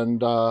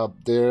 and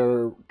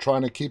they're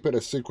trying to keep it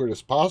as secret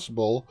as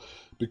possible,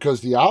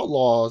 because the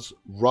outlaws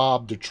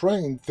robbed the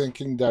train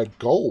thinking that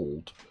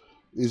gold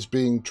is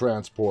being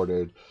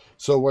transported.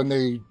 So when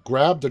they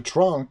grab the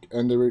trunk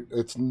and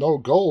it's no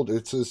gold,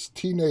 it's this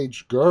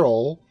teenage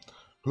girl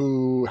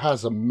who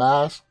has a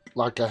mask,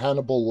 like a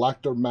Hannibal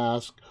Lecter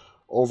mask,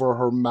 over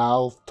her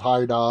mouth,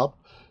 tied up.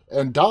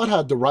 And Dot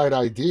had the right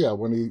idea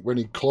when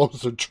he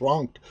closed the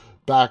trunk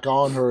back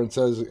on her and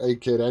says, "Hey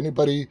kid,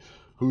 anybody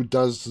who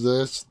does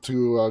this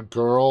to a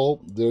girl,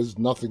 there's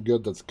nothing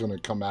good that's going to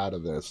come out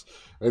of this."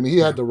 And he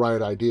had the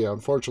right idea.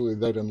 Unfortunately,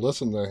 they didn't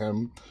listen to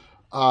him.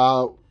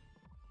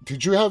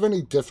 Did you have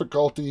any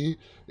difficulty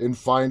in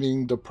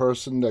finding the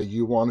person that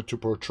you wanted to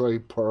portray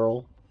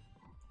Pearl?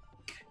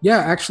 Yeah,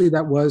 actually,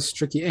 that was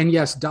tricky. And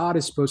yes, Dot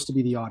is supposed to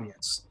be the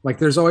audience. Like,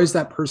 there's always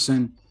that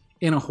person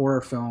in a horror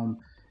film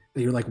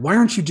that you're like, why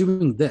aren't you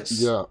doing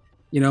this? Yeah.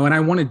 And I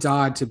wanted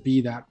Dodd to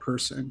be that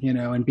person,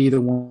 and be the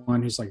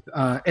one who's like,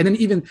 and then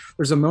even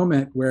there's a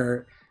moment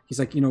where he's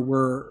like,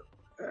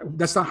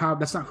 that's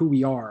not who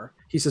we are.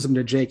 He says something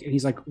to Jake, and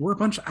he's like, we're a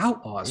bunch of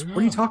outlaws. What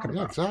are you talking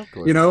about?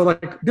 Exactly.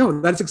 Like,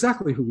 no, that's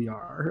exactly who we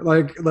are.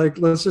 Like,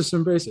 let's just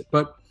embrace it.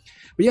 But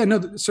yeah, no,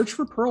 the search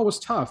for Pearl was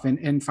tough,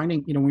 and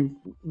finding,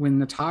 when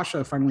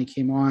Natasha finally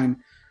came on,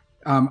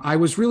 I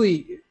was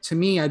really, to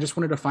me, I just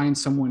wanted to find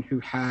someone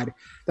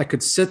that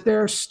could sit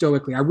there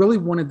stoically. I really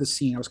wanted the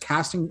scene. I was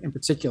casting in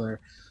particular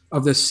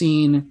of the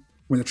scene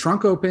when the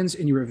trunk opens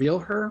and you reveal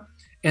her,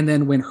 and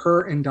then when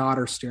her and Dot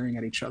are staring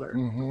at each other.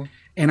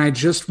 And I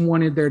just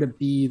wanted there to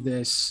be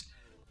this,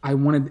 I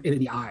wanted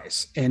the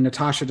eyes, and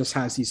Natasha just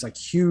has these like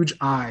huge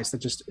eyes that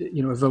just,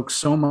 evoke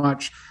so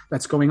much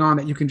that's going on,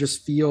 that you can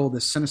just feel the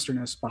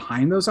sinisterness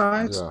behind those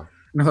eyes. Yeah.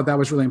 And I thought that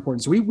was really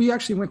important. So we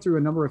actually went through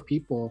a number of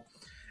people,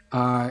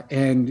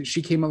 and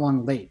she came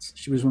along late.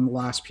 She was one of the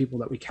last people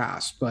that we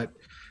cast, but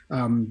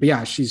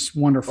yeah, she's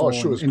wonderful. Oh,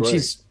 she was and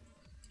great.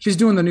 She's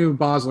doing the new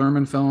Baz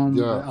Luhrmann film,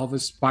 Yeah. the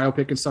Elvis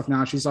biopic and stuff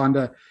now. She's on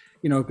to,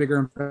 bigger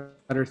and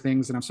better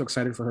things, and I'm so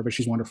excited for her, but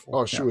she's wonderful.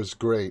 Oh, she was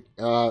great.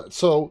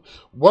 So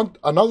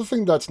another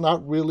thing that's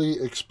not really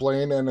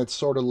explained, and it's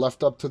sort of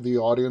left up to the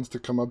audience to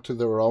come up to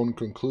their own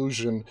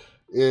conclusion,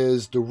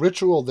 is the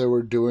ritual they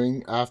were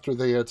doing after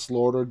they had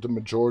slaughtered the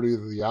majority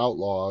of the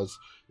outlaws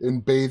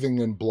in bathing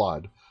in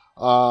blood.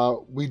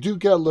 We do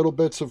get little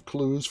bits of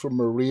clues from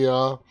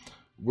Maria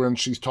when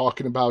she's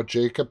talking about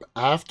Jacob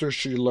after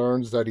she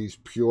learns that he's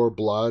pure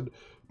blood,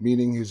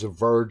 meaning he's a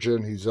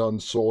virgin, he's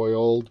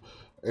unsoiled.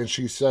 And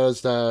she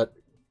says that,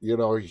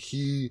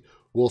 she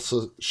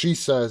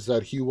says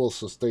that he will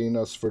sustain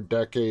us for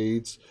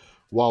decades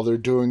while they're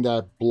doing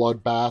that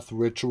bloodbath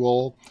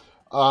ritual.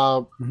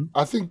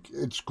 I think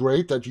it's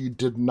great that you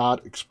did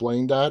not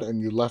explain that and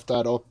you left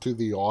that up to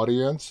the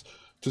audience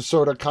to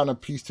sort of kind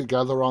of piece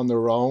together on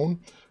their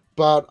own.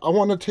 But I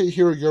want to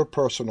hear your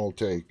personal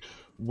take.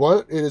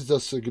 What is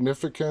the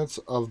significance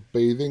of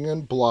bathing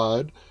in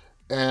blood,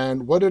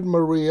 and what did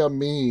Maria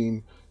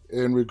mean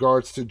in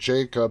regards to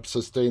Jacob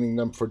sustaining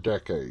them for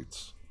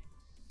decades?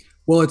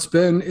 Well, it's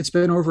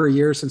been over a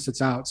year since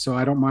it's out, so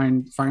I don't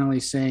mind finally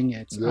saying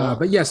it. Yeah.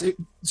 But yes,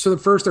 so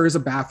first there is a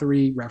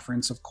Bathory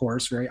reference, of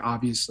course, very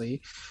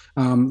obviously,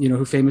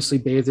 who famously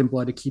bathed in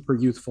blood to keep her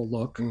youthful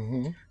look.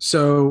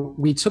 So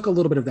we took a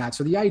little bit of that.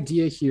 So the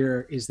idea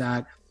here is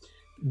that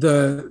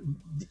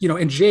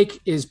and Jake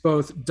is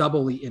both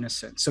doubly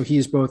innocent. So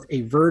he's both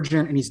a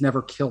virgin and he's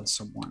never killed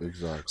someone.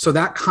 Exactly. So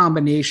that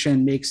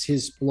combination makes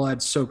his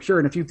blood so pure.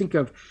 And if you think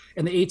of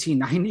in the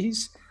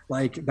 1890s,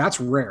 like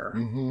that's rare,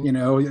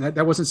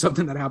 that wasn't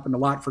something that happened a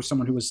lot for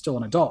someone who was still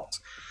an adult.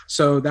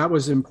 So that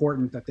was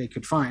important that they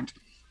could find.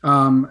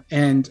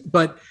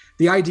 But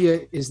the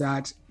idea is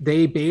that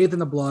they bathe in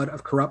the blood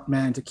of corrupt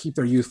men to keep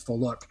their youthful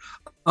look.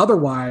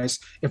 Otherwise,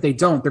 if they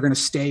don't, they're going to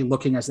stay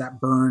looking as that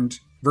burned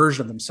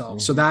version of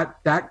themselves. So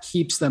that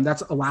keeps them,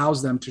 that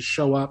allows them to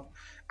show up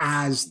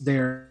as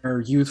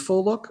their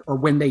youthful look, or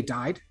when they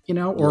died,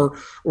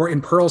 or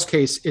in Pearl's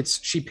case,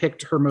 she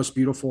picked her most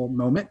beautiful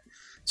moment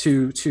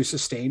to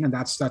sustain, and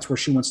that's where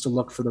she wants to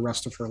look for the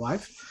rest of her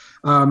life.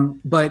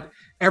 But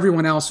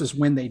everyone else is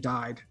when they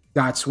died.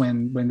 That's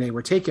when they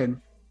were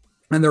taken,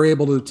 and they're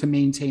able to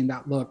maintain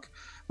that look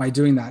by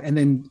doing that. And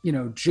then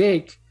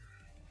Jake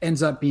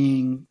ends up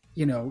being,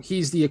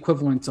 he's the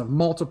equivalent of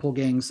multiple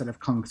gangs that have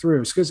come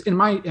through. Because in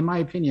my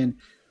opinion,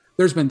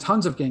 there's been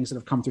tons of gangs that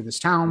have come through this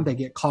town. They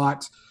get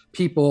caught,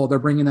 people, they're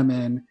bringing them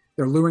in,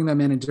 they're luring them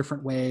in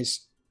different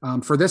ways.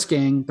 For this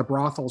gang, the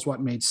brothel is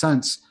what made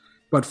sense.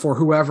 But for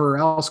whoever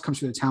else comes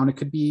through the town, it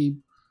could be,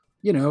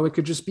 it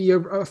could just be a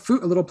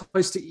little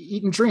place to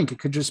eat and drink. It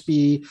could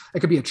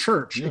be a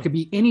church. Yeah. It could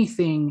be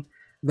anything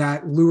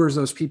that lures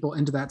those people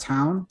into that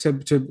town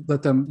to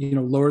let them,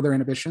 lower their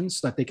inhibitions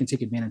so that they can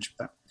take advantage of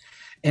them.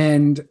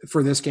 And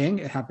for this gang,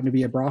 it happened to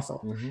be a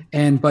brothel.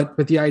 Mm-hmm.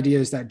 But the idea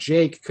is that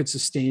Jake could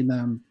sustain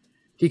them.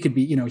 He could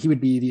be, he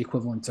would be the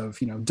equivalent of,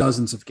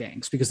 dozens of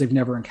gangs, because they've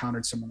never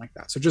encountered someone like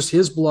that. So just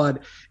his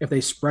blood, if they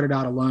spread it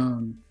out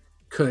alone,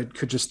 could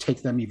just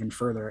take them even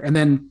further. And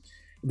then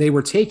they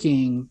were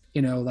taking,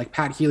 like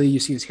Pat Healy, you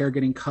see his hair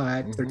getting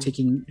cut. Mm-hmm. They're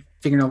taking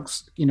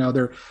fingernails,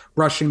 they're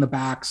brushing the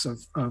backs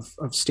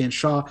of Stan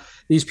Shaw,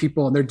 these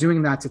people, and they're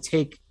doing that to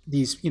take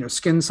these,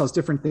 skin cells,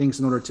 different things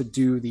in order to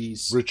do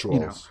these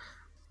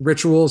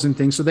rituals and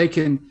things, so they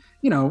can,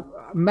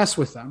 mess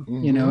with them,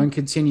 mm-hmm. And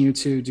continue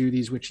to do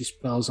these witchy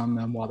spells on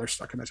them while they're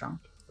stuck in the town.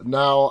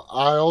 Now,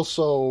 I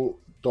also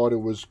thought it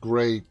was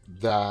great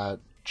that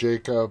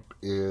Jacob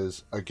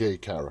is a gay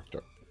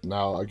character.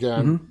 Now,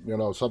 again,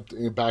 mm-hmm.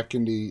 Something back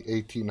in the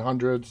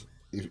 1800s,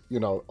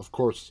 of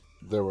course,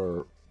 there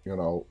were,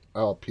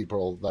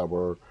 people that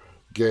were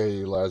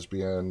gay,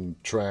 lesbian,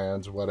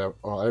 trans, whatever,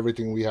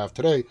 everything we have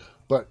today.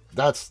 But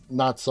that's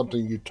not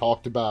something you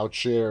talked about,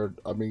 shared.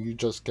 I mean, you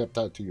just kept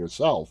that to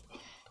yourself.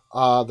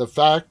 The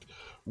fact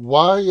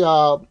why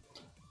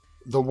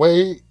the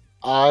way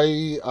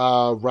I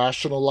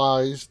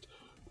rationalized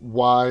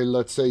why,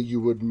 let's say, you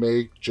would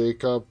make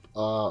Jacob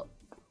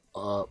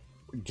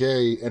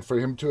gay, and for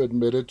him to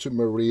admit it to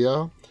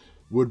Maria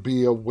would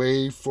be a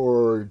way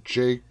for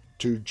Jake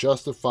to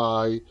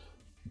justify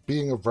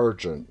being a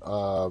virgin.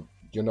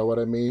 You know what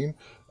I mean?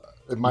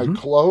 Am I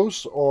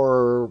close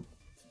or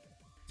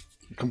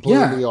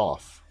completely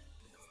off?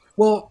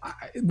 Well,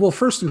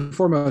 first and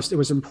foremost, it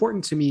was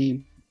important to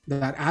me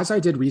that as I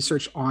did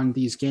research on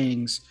these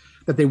gangs,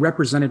 that they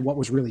represented what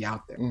was really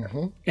out there.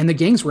 Mm-hmm. And the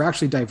gangs were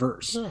actually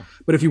diverse. Yeah.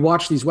 But if you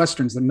watch these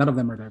Westerns, then none of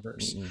them are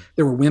diverse. Mm-hmm.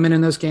 There were women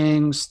in those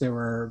gangs. There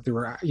were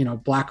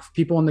Black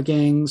people in the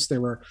gangs.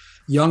 There were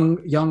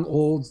young,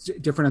 old,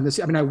 different in this.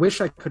 I mean, I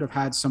wish I could have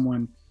had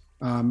someone,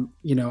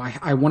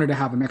 I wanted to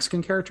have a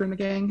Mexican character in the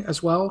gang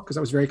as well, because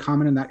that was very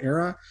common in that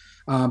era.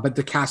 But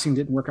the casting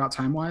didn't work out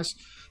time-wise.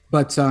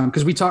 But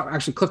because we talked,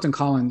 actually, Clifton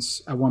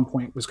Collins at one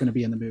point was going to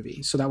be in the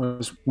movie. So that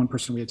was one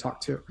person we had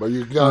talked to. But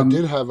you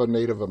did have a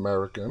Native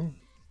American.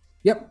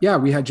 Yep. Yeah,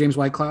 we had James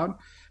Whitecloud.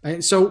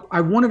 So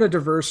I wanted a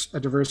diverse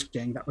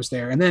gang that was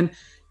there. And then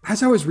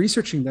as I was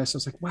researching this, I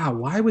was like, wow,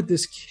 why would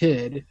this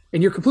kid,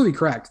 and you're completely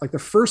correct. Like the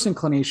first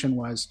inclination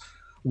was,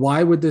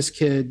 why would this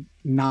kid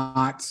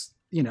not,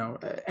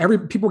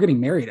 people were getting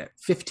married at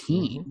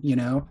 15,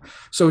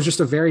 so it was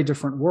just a very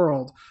different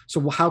world.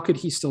 So how could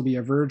he still be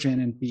a virgin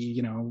and be,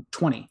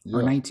 20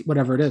 or 19,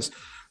 whatever it is?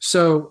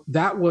 So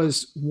that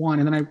was one.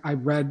 And then I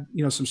read,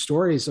 some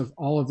stories of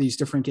all of these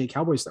different gay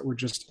cowboys that were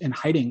just in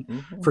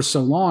hiding for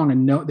so long,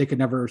 and they could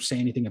never say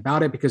anything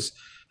about it, because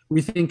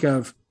we think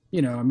of,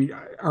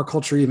 our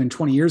culture even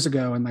 20 years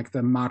ago and like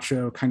the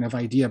macho kind of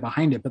idea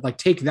behind it, but like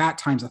take that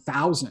times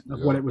 1,000 of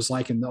what it was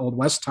like in the Old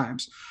West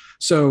times.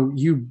 So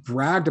you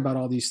bragged about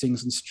all these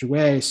things in such a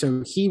way.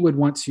 So he would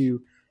want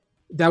to,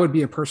 that would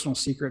be a personal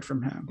secret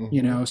from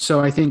him,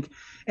 So I think,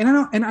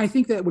 and I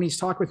think that when he's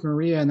talking with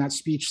Maria in that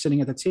speech sitting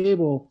at the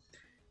table,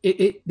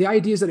 the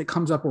idea is that it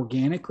comes up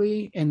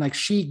organically, and like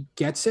she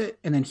gets it,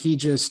 and then he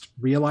just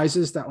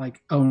realizes that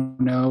like, oh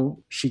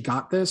no, she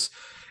got this.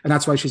 And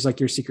that's why she's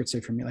like, your secret's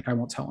safe from me. Like, I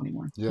won't tell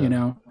anyone,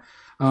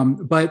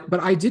 but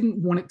I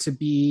didn't want it to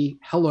be,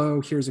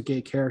 hello, here's a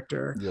gay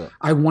character. Yeah.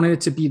 I wanted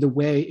it to be the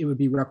way it would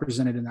be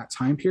represented in that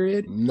time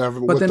period.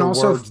 Never, but then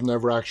also words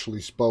never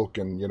actually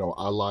spoken,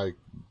 I like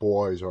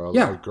boys or I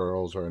like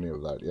girls or any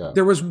of that. Yeah.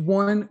 There was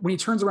one, when he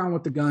turns around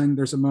with the gun,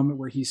 there's a moment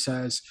where he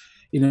says,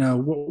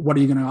 what are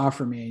you going to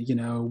offer me?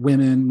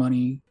 Women,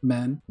 money,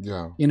 men,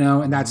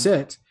 and that's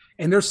it.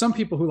 And there's some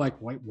people who like,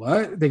 wait,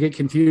 what? They get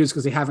confused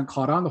because they haven't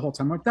caught on the whole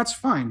time. I'm like, that's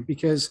fine.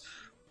 Because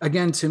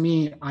again, to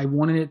me, I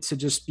wanted it to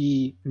just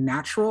be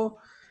natural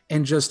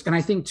and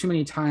I think too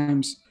many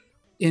times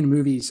in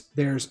movies,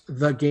 there's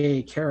the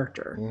gay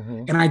character.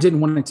 Mm-hmm. And I didn't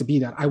want it to be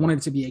that. I wanted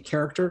it to be a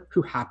character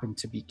who happened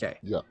to be gay.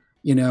 Yeah.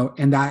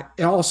 And that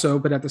also,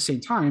 but at the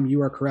same time,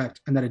 you are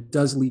correct. And that it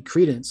does lead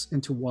credence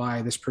into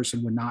why this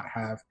person would not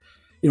have,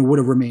 would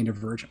have remained a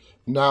virgin.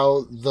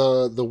 Now,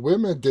 the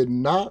women did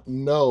not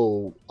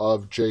know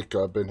of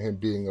Jacob and him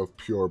being of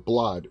pure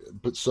blood,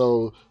 but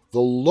so the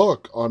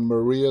look on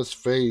Maria's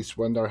face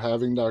when they're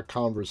having that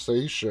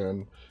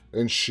conversation,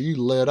 and she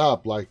lit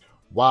up like,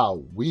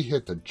 "Wow, we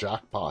hit the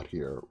jackpot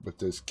here with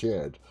this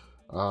kid.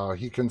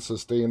 He can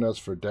sustain us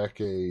for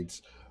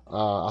decades."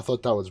 I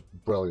thought that was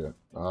brilliant.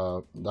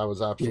 That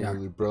was Yeah.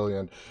 absolutely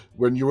brilliant.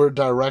 When you were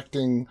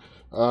directing,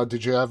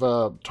 did you have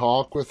a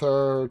talk with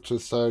her to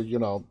say,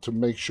 to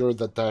make sure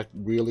that that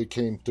really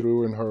came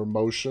through in her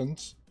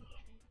emotions?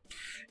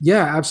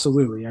 Yeah,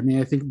 absolutely. I mean,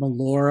 I think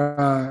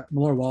Melora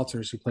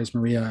Walters, who plays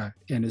Maria,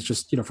 and is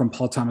just from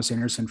Paul Thomas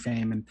Anderson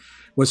fame, and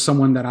was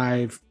someone that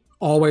I've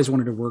always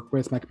wanted to work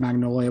with. Like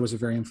Magnolia was a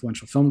very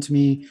influential film to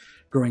me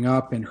growing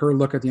up, and her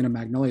look at the end of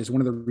Magnolia is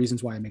one of the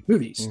reasons why I make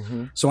movies.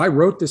 Mm-hmm. So I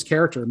wrote this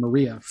character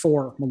Maria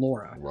for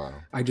Melora. Wow.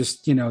 I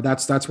just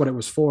that's what it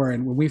was for.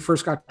 And when we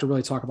first got to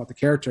really talk about the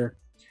character,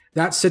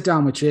 that sit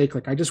down with Jake,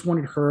 like I just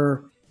wanted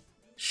her.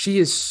 She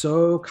is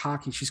so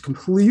cocky. She's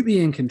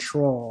completely in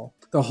control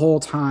the whole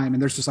time.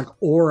 And there's just like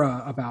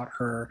aura about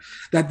her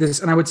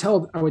and I would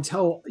tell,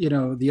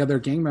 the other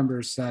gang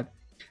members that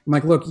I'm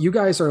like, look, you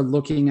guys are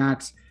looking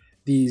at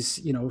these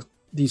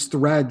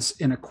threads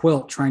in a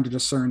quilt trying to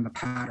discern the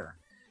pattern.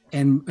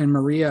 And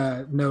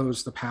Maria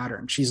knows the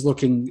pattern. She's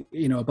looking,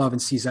 above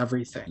and sees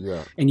everything.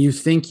 Yeah. And you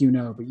think,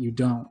 but you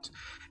don't.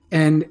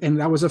 And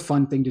that was a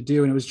fun thing to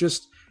do. And it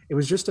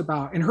was just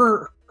about, and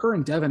her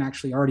and Devin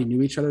actually already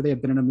knew each other. They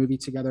had been in a movie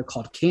together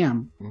called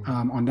Cam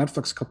on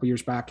Netflix a couple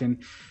years back.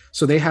 And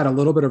so they had a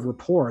little bit of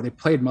rapport. They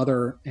played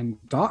mother and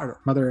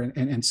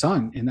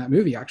son in that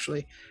movie,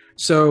 actually.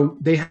 So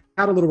they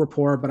had a little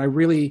rapport, but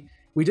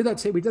we did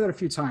that a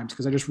few times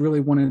because I just really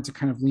wanted to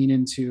kind of lean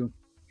into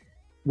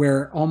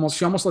where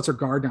she almost lets her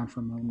guard down for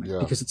a moment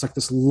because it's like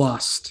this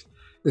lust,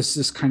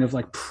 this kind of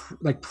like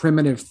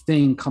primitive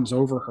thing comes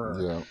over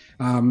her,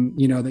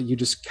 that you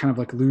just kind of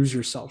like lose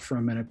yourself for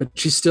a minute, but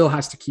she still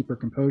has to keep her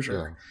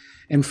composure.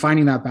 And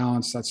finding that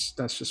balance, that's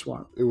just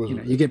what it was.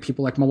 You get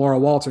people like Melora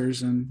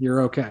Walters, and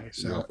you're okay.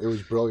 So it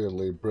was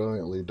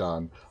brilliantly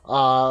done.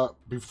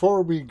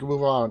 Before we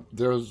move on,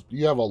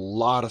 you have a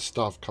lot of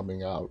stuff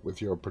coming out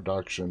with your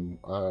production,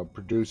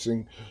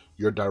 producing.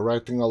 You're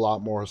directing a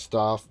lot more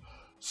stuff.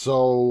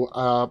 So,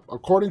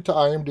 according to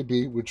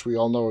IMDb, which we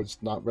all know is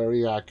not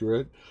very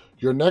accurate,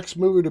 your next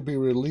movie to be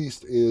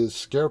released is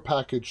Scare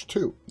Package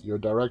 2. You're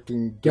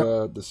directing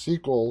the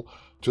sequel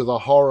to the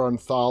horror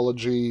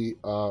anthology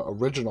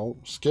original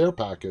Scare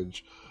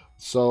Package.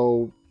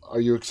 So, are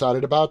you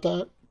excited about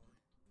that?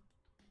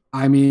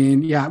 I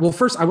mean, yeah. Well,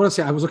 first, I want to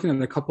say I was looking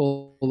at a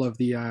couple of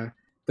the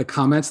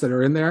comments that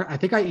are in there. I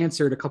think I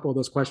answered a couple of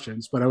those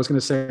questions, but I was going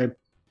to say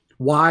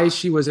why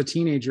she was a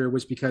teenager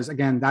was because,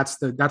 again, that's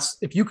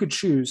if you could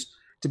choose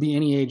to be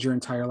any age your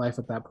entire life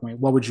at that point,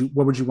 what would you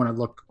want to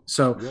look?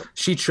 So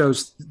she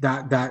chose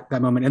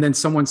that moment. And then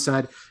someone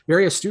said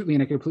very astutely,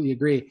 and I completely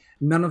agree,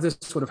 none of this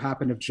would have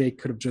happened if Jake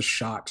could have just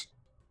shot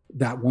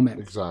that woman.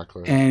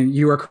 Exactly. And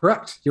you are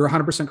correct. You're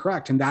 100%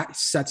 correct. And that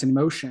sets in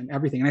motion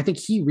everything. And I think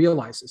he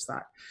realizes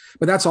that.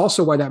 But that's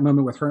also why that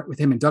moment with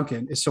him and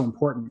Duncan is so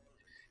important,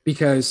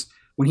 because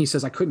when he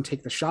says, I couldn't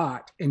take the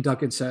shot, and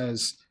Duncan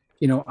says,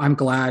 I'm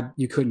glad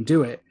you couldn't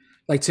do it.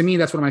 Like, to me,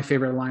 that's one of my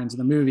favorite lines in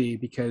the movie,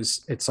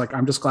 because it's like,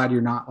 I'm just glad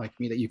you're not like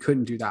me, that you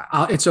couldn't do that.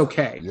 It's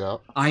okay. Yeah.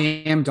 I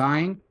am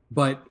dying,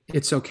 but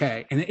it's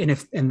okay.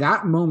 And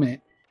that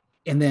moment,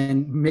 and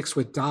then mixed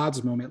with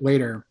Dodd's moment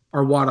later,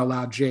 are what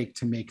allowed Jake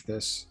to make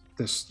this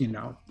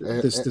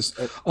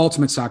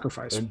ultimate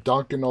sacrifice. And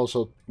Duncan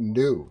also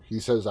knew.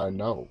 He says, I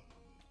know.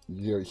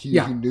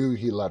 He knew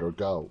he let her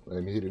go,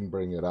 and he didn't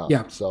bring it up.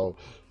 Yeah. So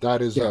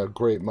that is a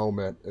great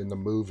moment in the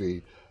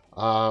movie.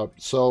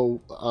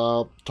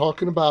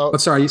 Talking about...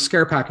 But sorry,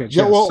 Scare Package.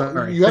 Yeah, yes, well,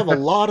 sorry. You have a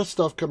lot of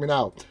stuff coming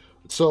out.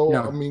 So,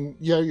 I mean,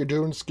 you're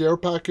doing Scare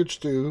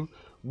Package 2.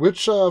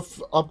 Which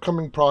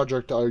upcoming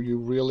project are you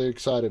really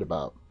excited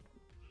about?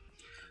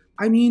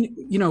 I mean,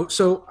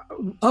 so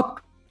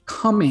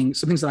upcoming,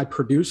 some things that I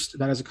produced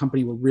that as a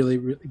company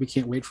we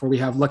can't wait for. We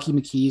have Lucky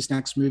McKee's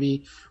next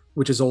movie,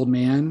 which is Old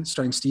Man,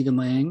 starring Stephen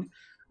Lang.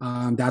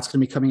 That's going to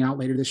be coming out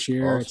later this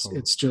year. Awesome.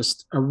 It's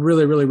just a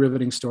really, really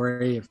riveting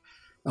story of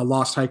a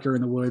lost hiker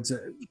in the woods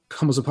that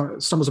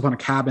stumbles upon a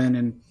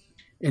cabin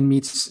and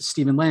meets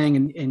Stephen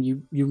Lang, and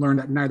you learn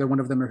that neither one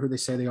of them are who they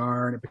say they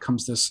are, and it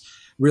becomes this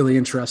really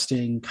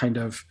interesting kind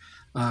of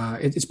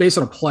it's based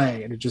on a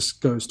play, and it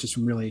just goes to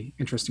some really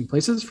interesting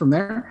places from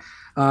there.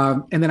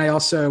 And then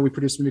we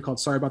produced a movie called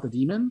Sorry About the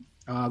Demon,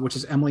 which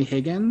is Emily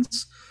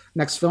Hagan's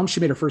next film. She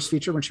made her first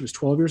feature when she was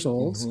 12 years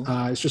old.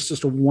 Mm-hmm. It's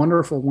just a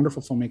wonderful,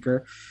 wonderful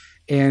filmmaker.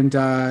 And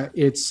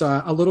it's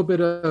a little bit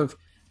of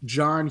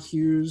John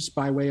Hughes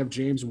by way of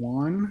James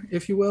Wan,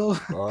 if you will.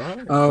 All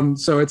right.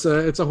 So it's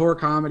a horror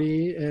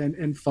comedy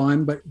and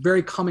fun, but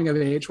very coming of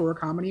age horror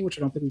comedy, which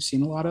I don't think we've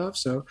seen a lot of.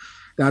 So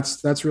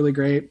that's really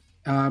great.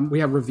 We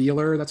have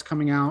Revealer that's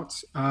coming out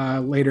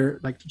later,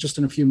 like just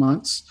in a few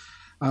months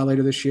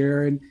later this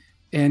year.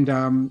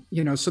 And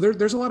so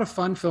there's a lot of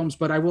fun films,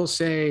 but I will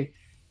say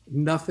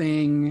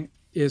nothing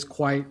is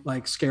quite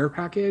like Scare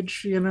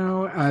Package.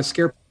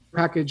 Scare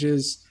Package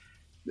is,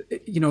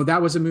 that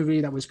was a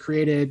movie that was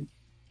created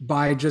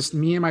by just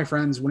me and my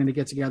friends wanting to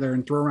get together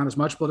and throw around as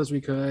much blood as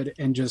we could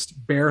and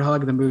just bear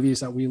hug the movies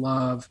that we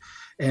love,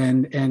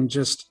 and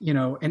just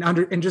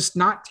and just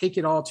not take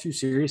it all too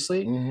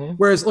seriously. Mm-hmm.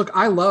 Whereas, look,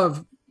 I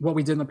love what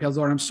we did in the Pale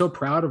Door, and I'm so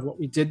proud of what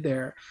we did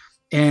there.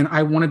 And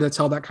I wanted to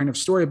tell that kind of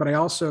story, but I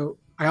also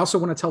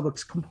want to tell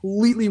this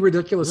completely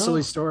ridiculous,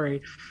 silly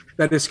story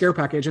that is Scare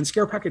Package. And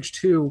Scare Package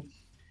 2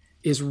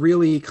 is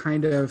really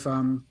kind of,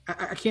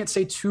 I can't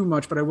say too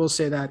much, but I will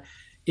say that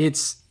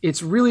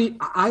it's really,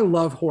 I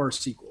love horror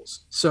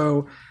sequels.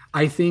 So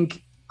I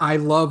think I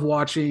love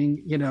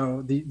watching,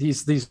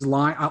 these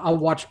line. I'll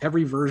watch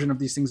every version of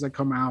these things that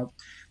come out.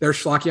 They're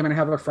schlocky. I'm going to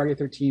have a Friday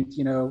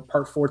 13th,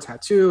 part 4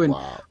 tattoo and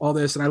all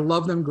this. And I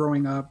love them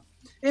growing up.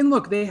 And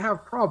look, they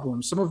have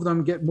problems. Some of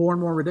them get more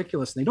and more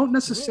ridiculous. They don't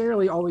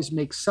necessarily always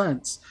make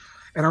sense.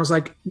 And I was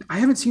like, I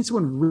haven't seen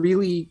someone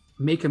really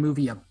make a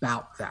movie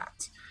about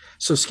that.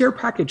 So Scare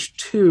Package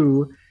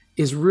 2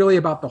 is really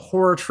about the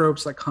horror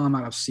tropes that come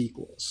out of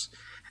sequels.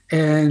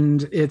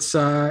 And it's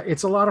a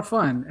lot of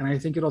fun. And I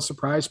think it'll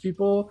surprise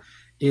people.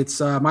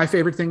 It's my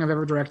favorite thing I've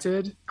ever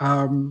directed.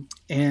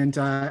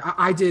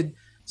 I did,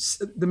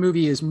 the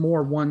movie is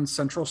more one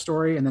central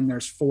story, and then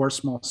there's 4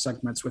 small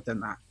segments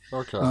within that.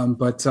 Okay.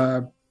 But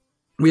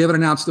we haven't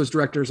announced those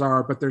directors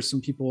are, but there's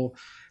some people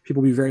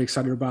will be very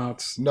excited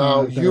about.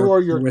 Now, you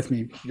or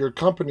your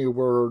company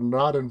were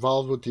not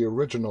involved with the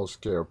original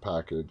Scare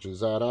Package. Is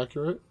that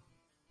accurate?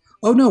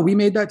 Oh no, we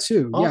made that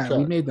too. Okay. Yeah,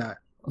 we made that.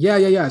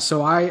 Yeah.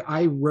 So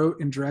I wrote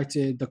and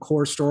directed the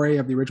core story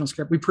of the original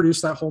Scare. We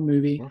produced that whole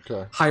movie.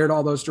 Okay. Hired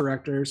all those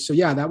directors. So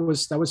yeah, that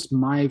was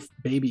my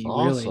baby.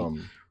 Awesome.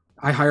 Really.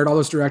 I hired all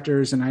those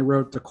directors and I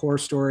wrote the core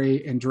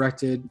story and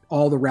directed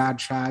all the Rad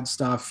Chad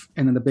stuff,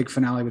 and then the big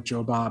finale with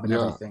Joe Bob and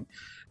everything.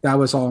 That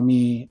was all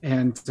me.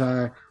 And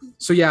so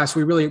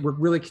we're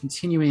really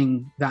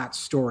continuing that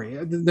story.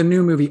 The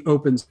new movie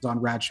opens on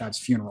Rad Chad's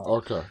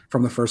funeral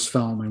from the first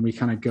film, and we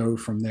kind of go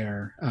from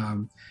there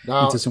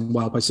into some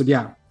wild places. So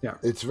yeah.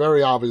 It's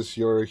very obvious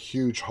you're a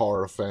huge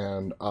horror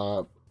fan.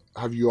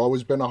 Have you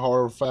always been a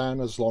horror fan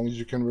as long as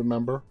you can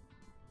remember?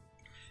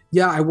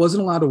 Yeah, I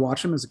wasn't allowed to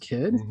watch them as a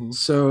kid. Mm-hmm.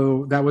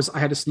 So I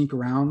had to sneak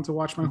around to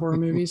watch my horror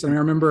movies. And I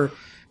remember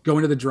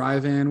going to the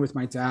drive-in with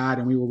my dad,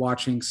 and we were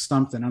watching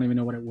something. I don't even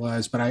know what it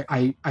was, but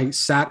I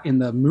sat in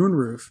the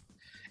moonroof,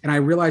 and I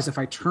realized if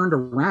I turned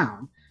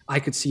around, I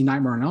could see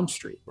Nightmare on Elm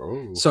Street.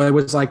 Oh. So it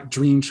was like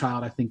Dream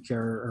Child, I think,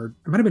 or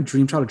it might have been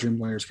Dream Child or Dream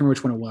Warriors. I can't remember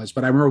which one it was,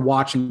 but I remember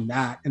watching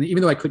that. And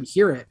even though I couldn't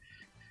hear it,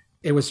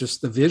 it was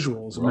just the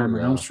visuals of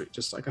Nightmare on Elm Street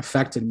just like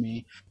affected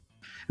me.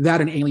 That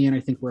and Alien,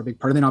 I think, were a big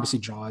part. And then obviously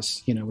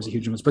Jaws, was a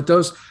huge one. But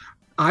those,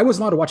 I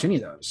wasn't allowed to watch any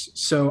of those.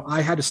 So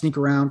I had to sneak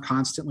around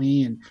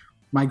constantly. And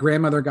my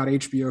grandmother got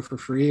HBO for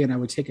free, and I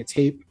would take a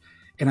tape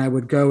and I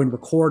would go and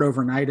record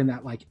overnight in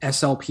that like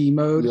SLP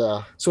mode.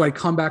 Yeah. So I'd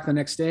come back the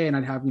next day and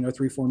I'd have,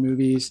 3-4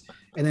 movies,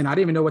 and then I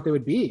didn't even know what they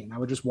would be. And I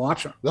would just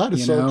watch them. That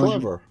is so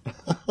clever.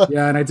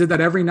 Yeah. And I did that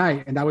every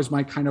night. And that was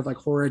my kind of like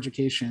horror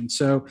education.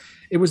 So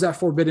it was that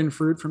forbidden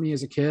fruit for me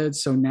as a kid.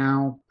 So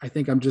now I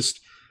think I'm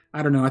just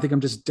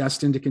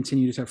destined to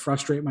continue to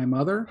frustrate my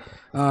mother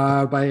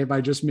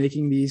by just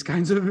making these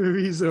kinds of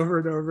movies over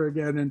and over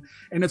again.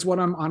 And it's what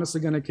I'm honestly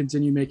going to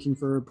continue making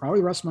for probably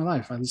the rest of my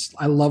life.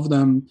 I love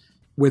them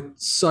with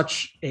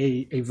such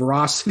a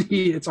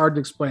veracity. It's hard to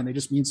explain. They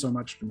just mean so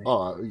much to me.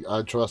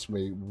 Oh, trust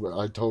me.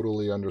 I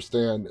totally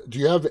understand. Do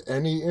you have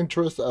any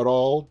interest at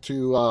all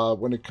to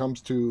when it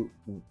comes to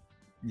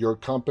your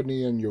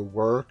company and your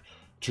work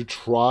to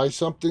try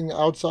something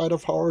outside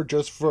of horror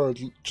just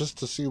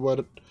to see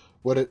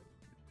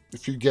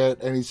if you get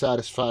any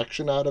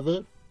satisfaction out of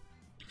it?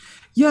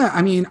 Yeah,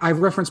 I mean, I've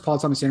referenced Paul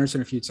Thomas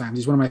Anderson a few times.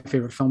 He's one of my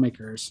favorite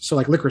filmmakers. So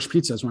like Licorice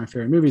Pizza is one of my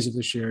favorite movies of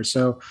this year.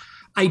 So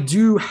I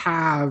do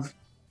have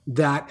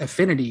that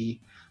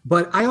affinity,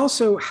 but I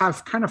also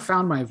have kind of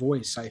found my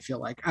voice, I feel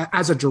like,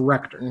 as a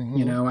director.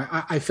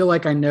 Mm-hmm. I feel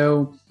like I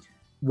know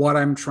what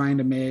I'm trying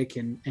to make,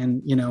 and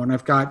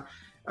I've got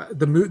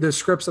the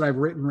scripts that I've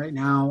written right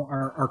now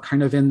are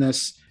kind of in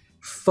this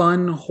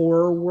fun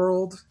horror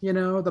world,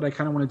 that I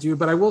kind of want to do.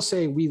 But I will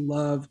say we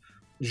love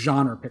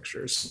genre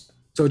pictures.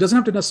 So it doesn't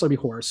have to necessarily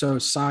be horror. So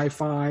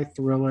sci-fi,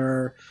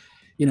 thriller,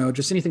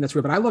 just anything that's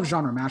weird. But I love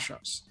genre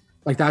mashups.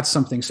 Like that's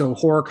something. So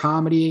horror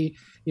comedy,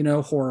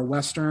 horror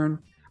Western.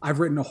 I've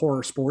written a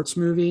horror sports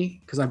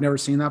movie because I've never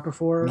seen that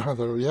before.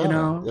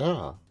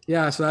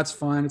 Yeah. So that's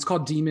fun. It's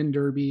called Demon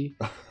Derby.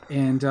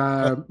 And,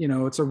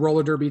 it's a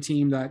roller derby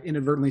team that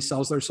inadvertently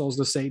sells their souls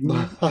to Satan.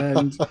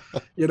 And,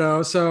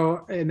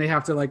 and they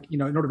have to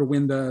in order to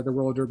win the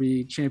roller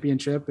derby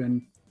championship,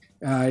 and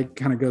it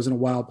kind of goes into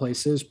wild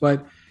places.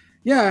 But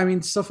yeah, I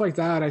mean, stuff like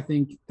that. I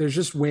think there's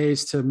just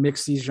ways to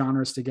mix these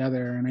genres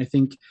together. And I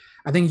think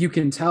you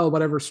can tell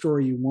whatever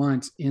story you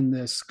want in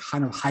this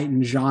kind of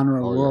heightened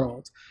genre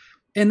world.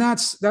 Yeah. And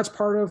that's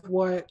part of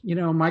what,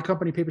 my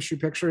company, Paper Street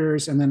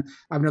Pictures, and then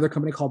I have another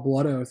company called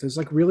Blood Oath, is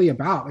like really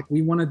about. Like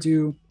we want to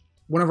do,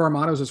 one of our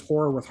mottos is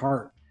horror with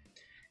heart.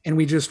 and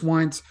we just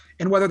want,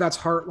 and whether that's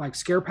heart like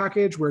Scare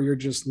Package where you're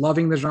just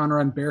loving the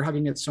genre and bear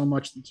hugging it so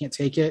much that you can't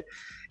take it,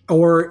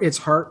 or it's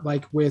heart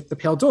like with The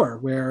Pale Door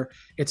where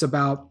it's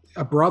about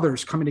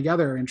brothers coming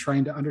together and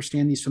trying to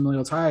understand these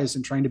familial ties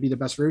and trying to be the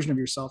best version of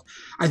yourself.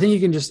 I think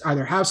you can just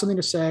either have something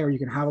to say or you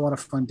can have a lot of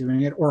fun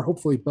doing it, or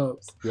hopefully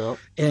both. Yep.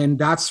 And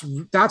that's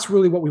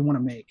really what we want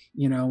to make,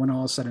 when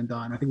all is said and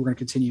done. I think we're going to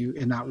continue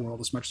in that world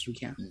as much as we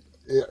can.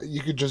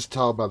 You could just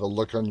tell by the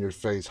look on your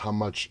face how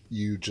much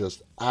you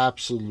just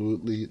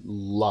absolutely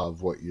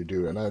love what you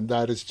do, and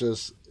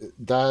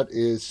that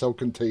is so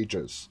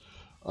contagious.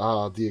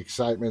 The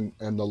excitement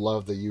and the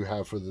love that you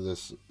have for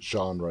this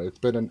genre. It's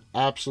been an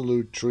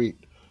absolute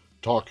treat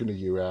talking to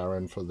you,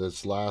 Aaron, for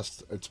this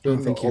last. It's Oh,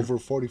 been thank you. over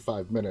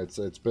 45 minutes.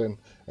 And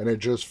it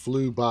just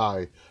flew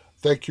by.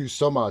 Thank you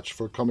so much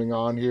for coming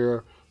on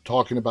here,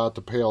 talking about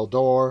the Pale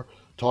Door,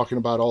 talking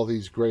about all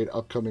these great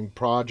upcoming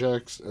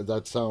projects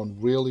that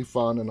sound really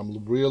fun, and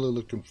I'm really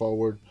looking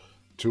forward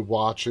to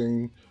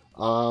watching.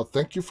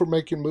 Thank you for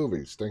making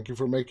movies. Thank you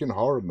for making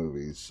horror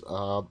movies.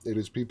 It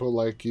is people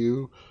like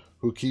you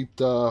who keep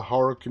the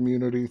horror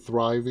community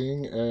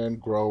thriving and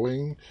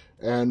growing,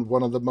 and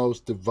one of the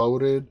most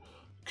devoted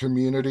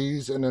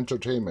communities in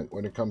entertainment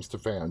when it comes to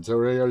fans.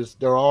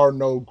 There are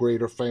no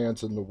greater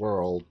fans in the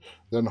world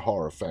than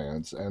horror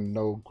fans, and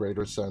no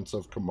greater sense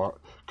of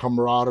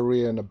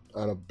camaraderie and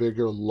a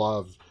bigger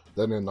love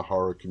than in the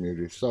horror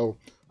community. So,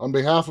 on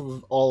behalf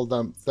of all of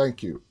them,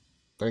 thank you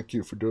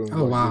for doing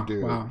Oh, what you wow.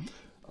 do. Wow.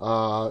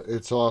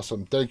 It's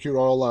awesome. Thank you to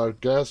all our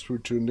guests who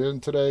tuned in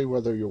today,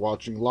 whether you're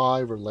watching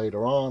live or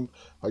later on.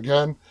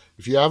 Again,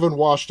 if you haven't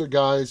watched it,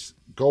 guys,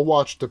 go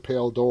watch The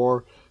Pale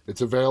Door.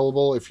 It's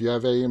available. If you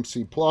have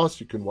AMC Plus,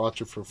 you can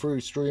watch it for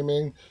free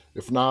streaming.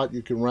 If not,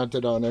 you can rent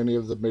it on any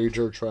of the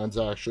major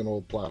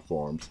transactional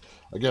platforms.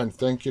 Again,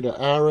 thank you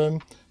to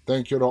Aaron.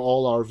 Thank you to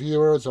all our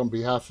viewers. On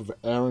behalf of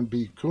Aaron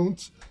B.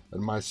 Kuntz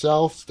and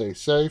myself, stay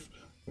safe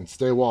and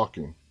stay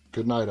walking.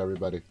 Good night,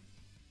 everybody.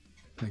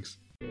 Thanks.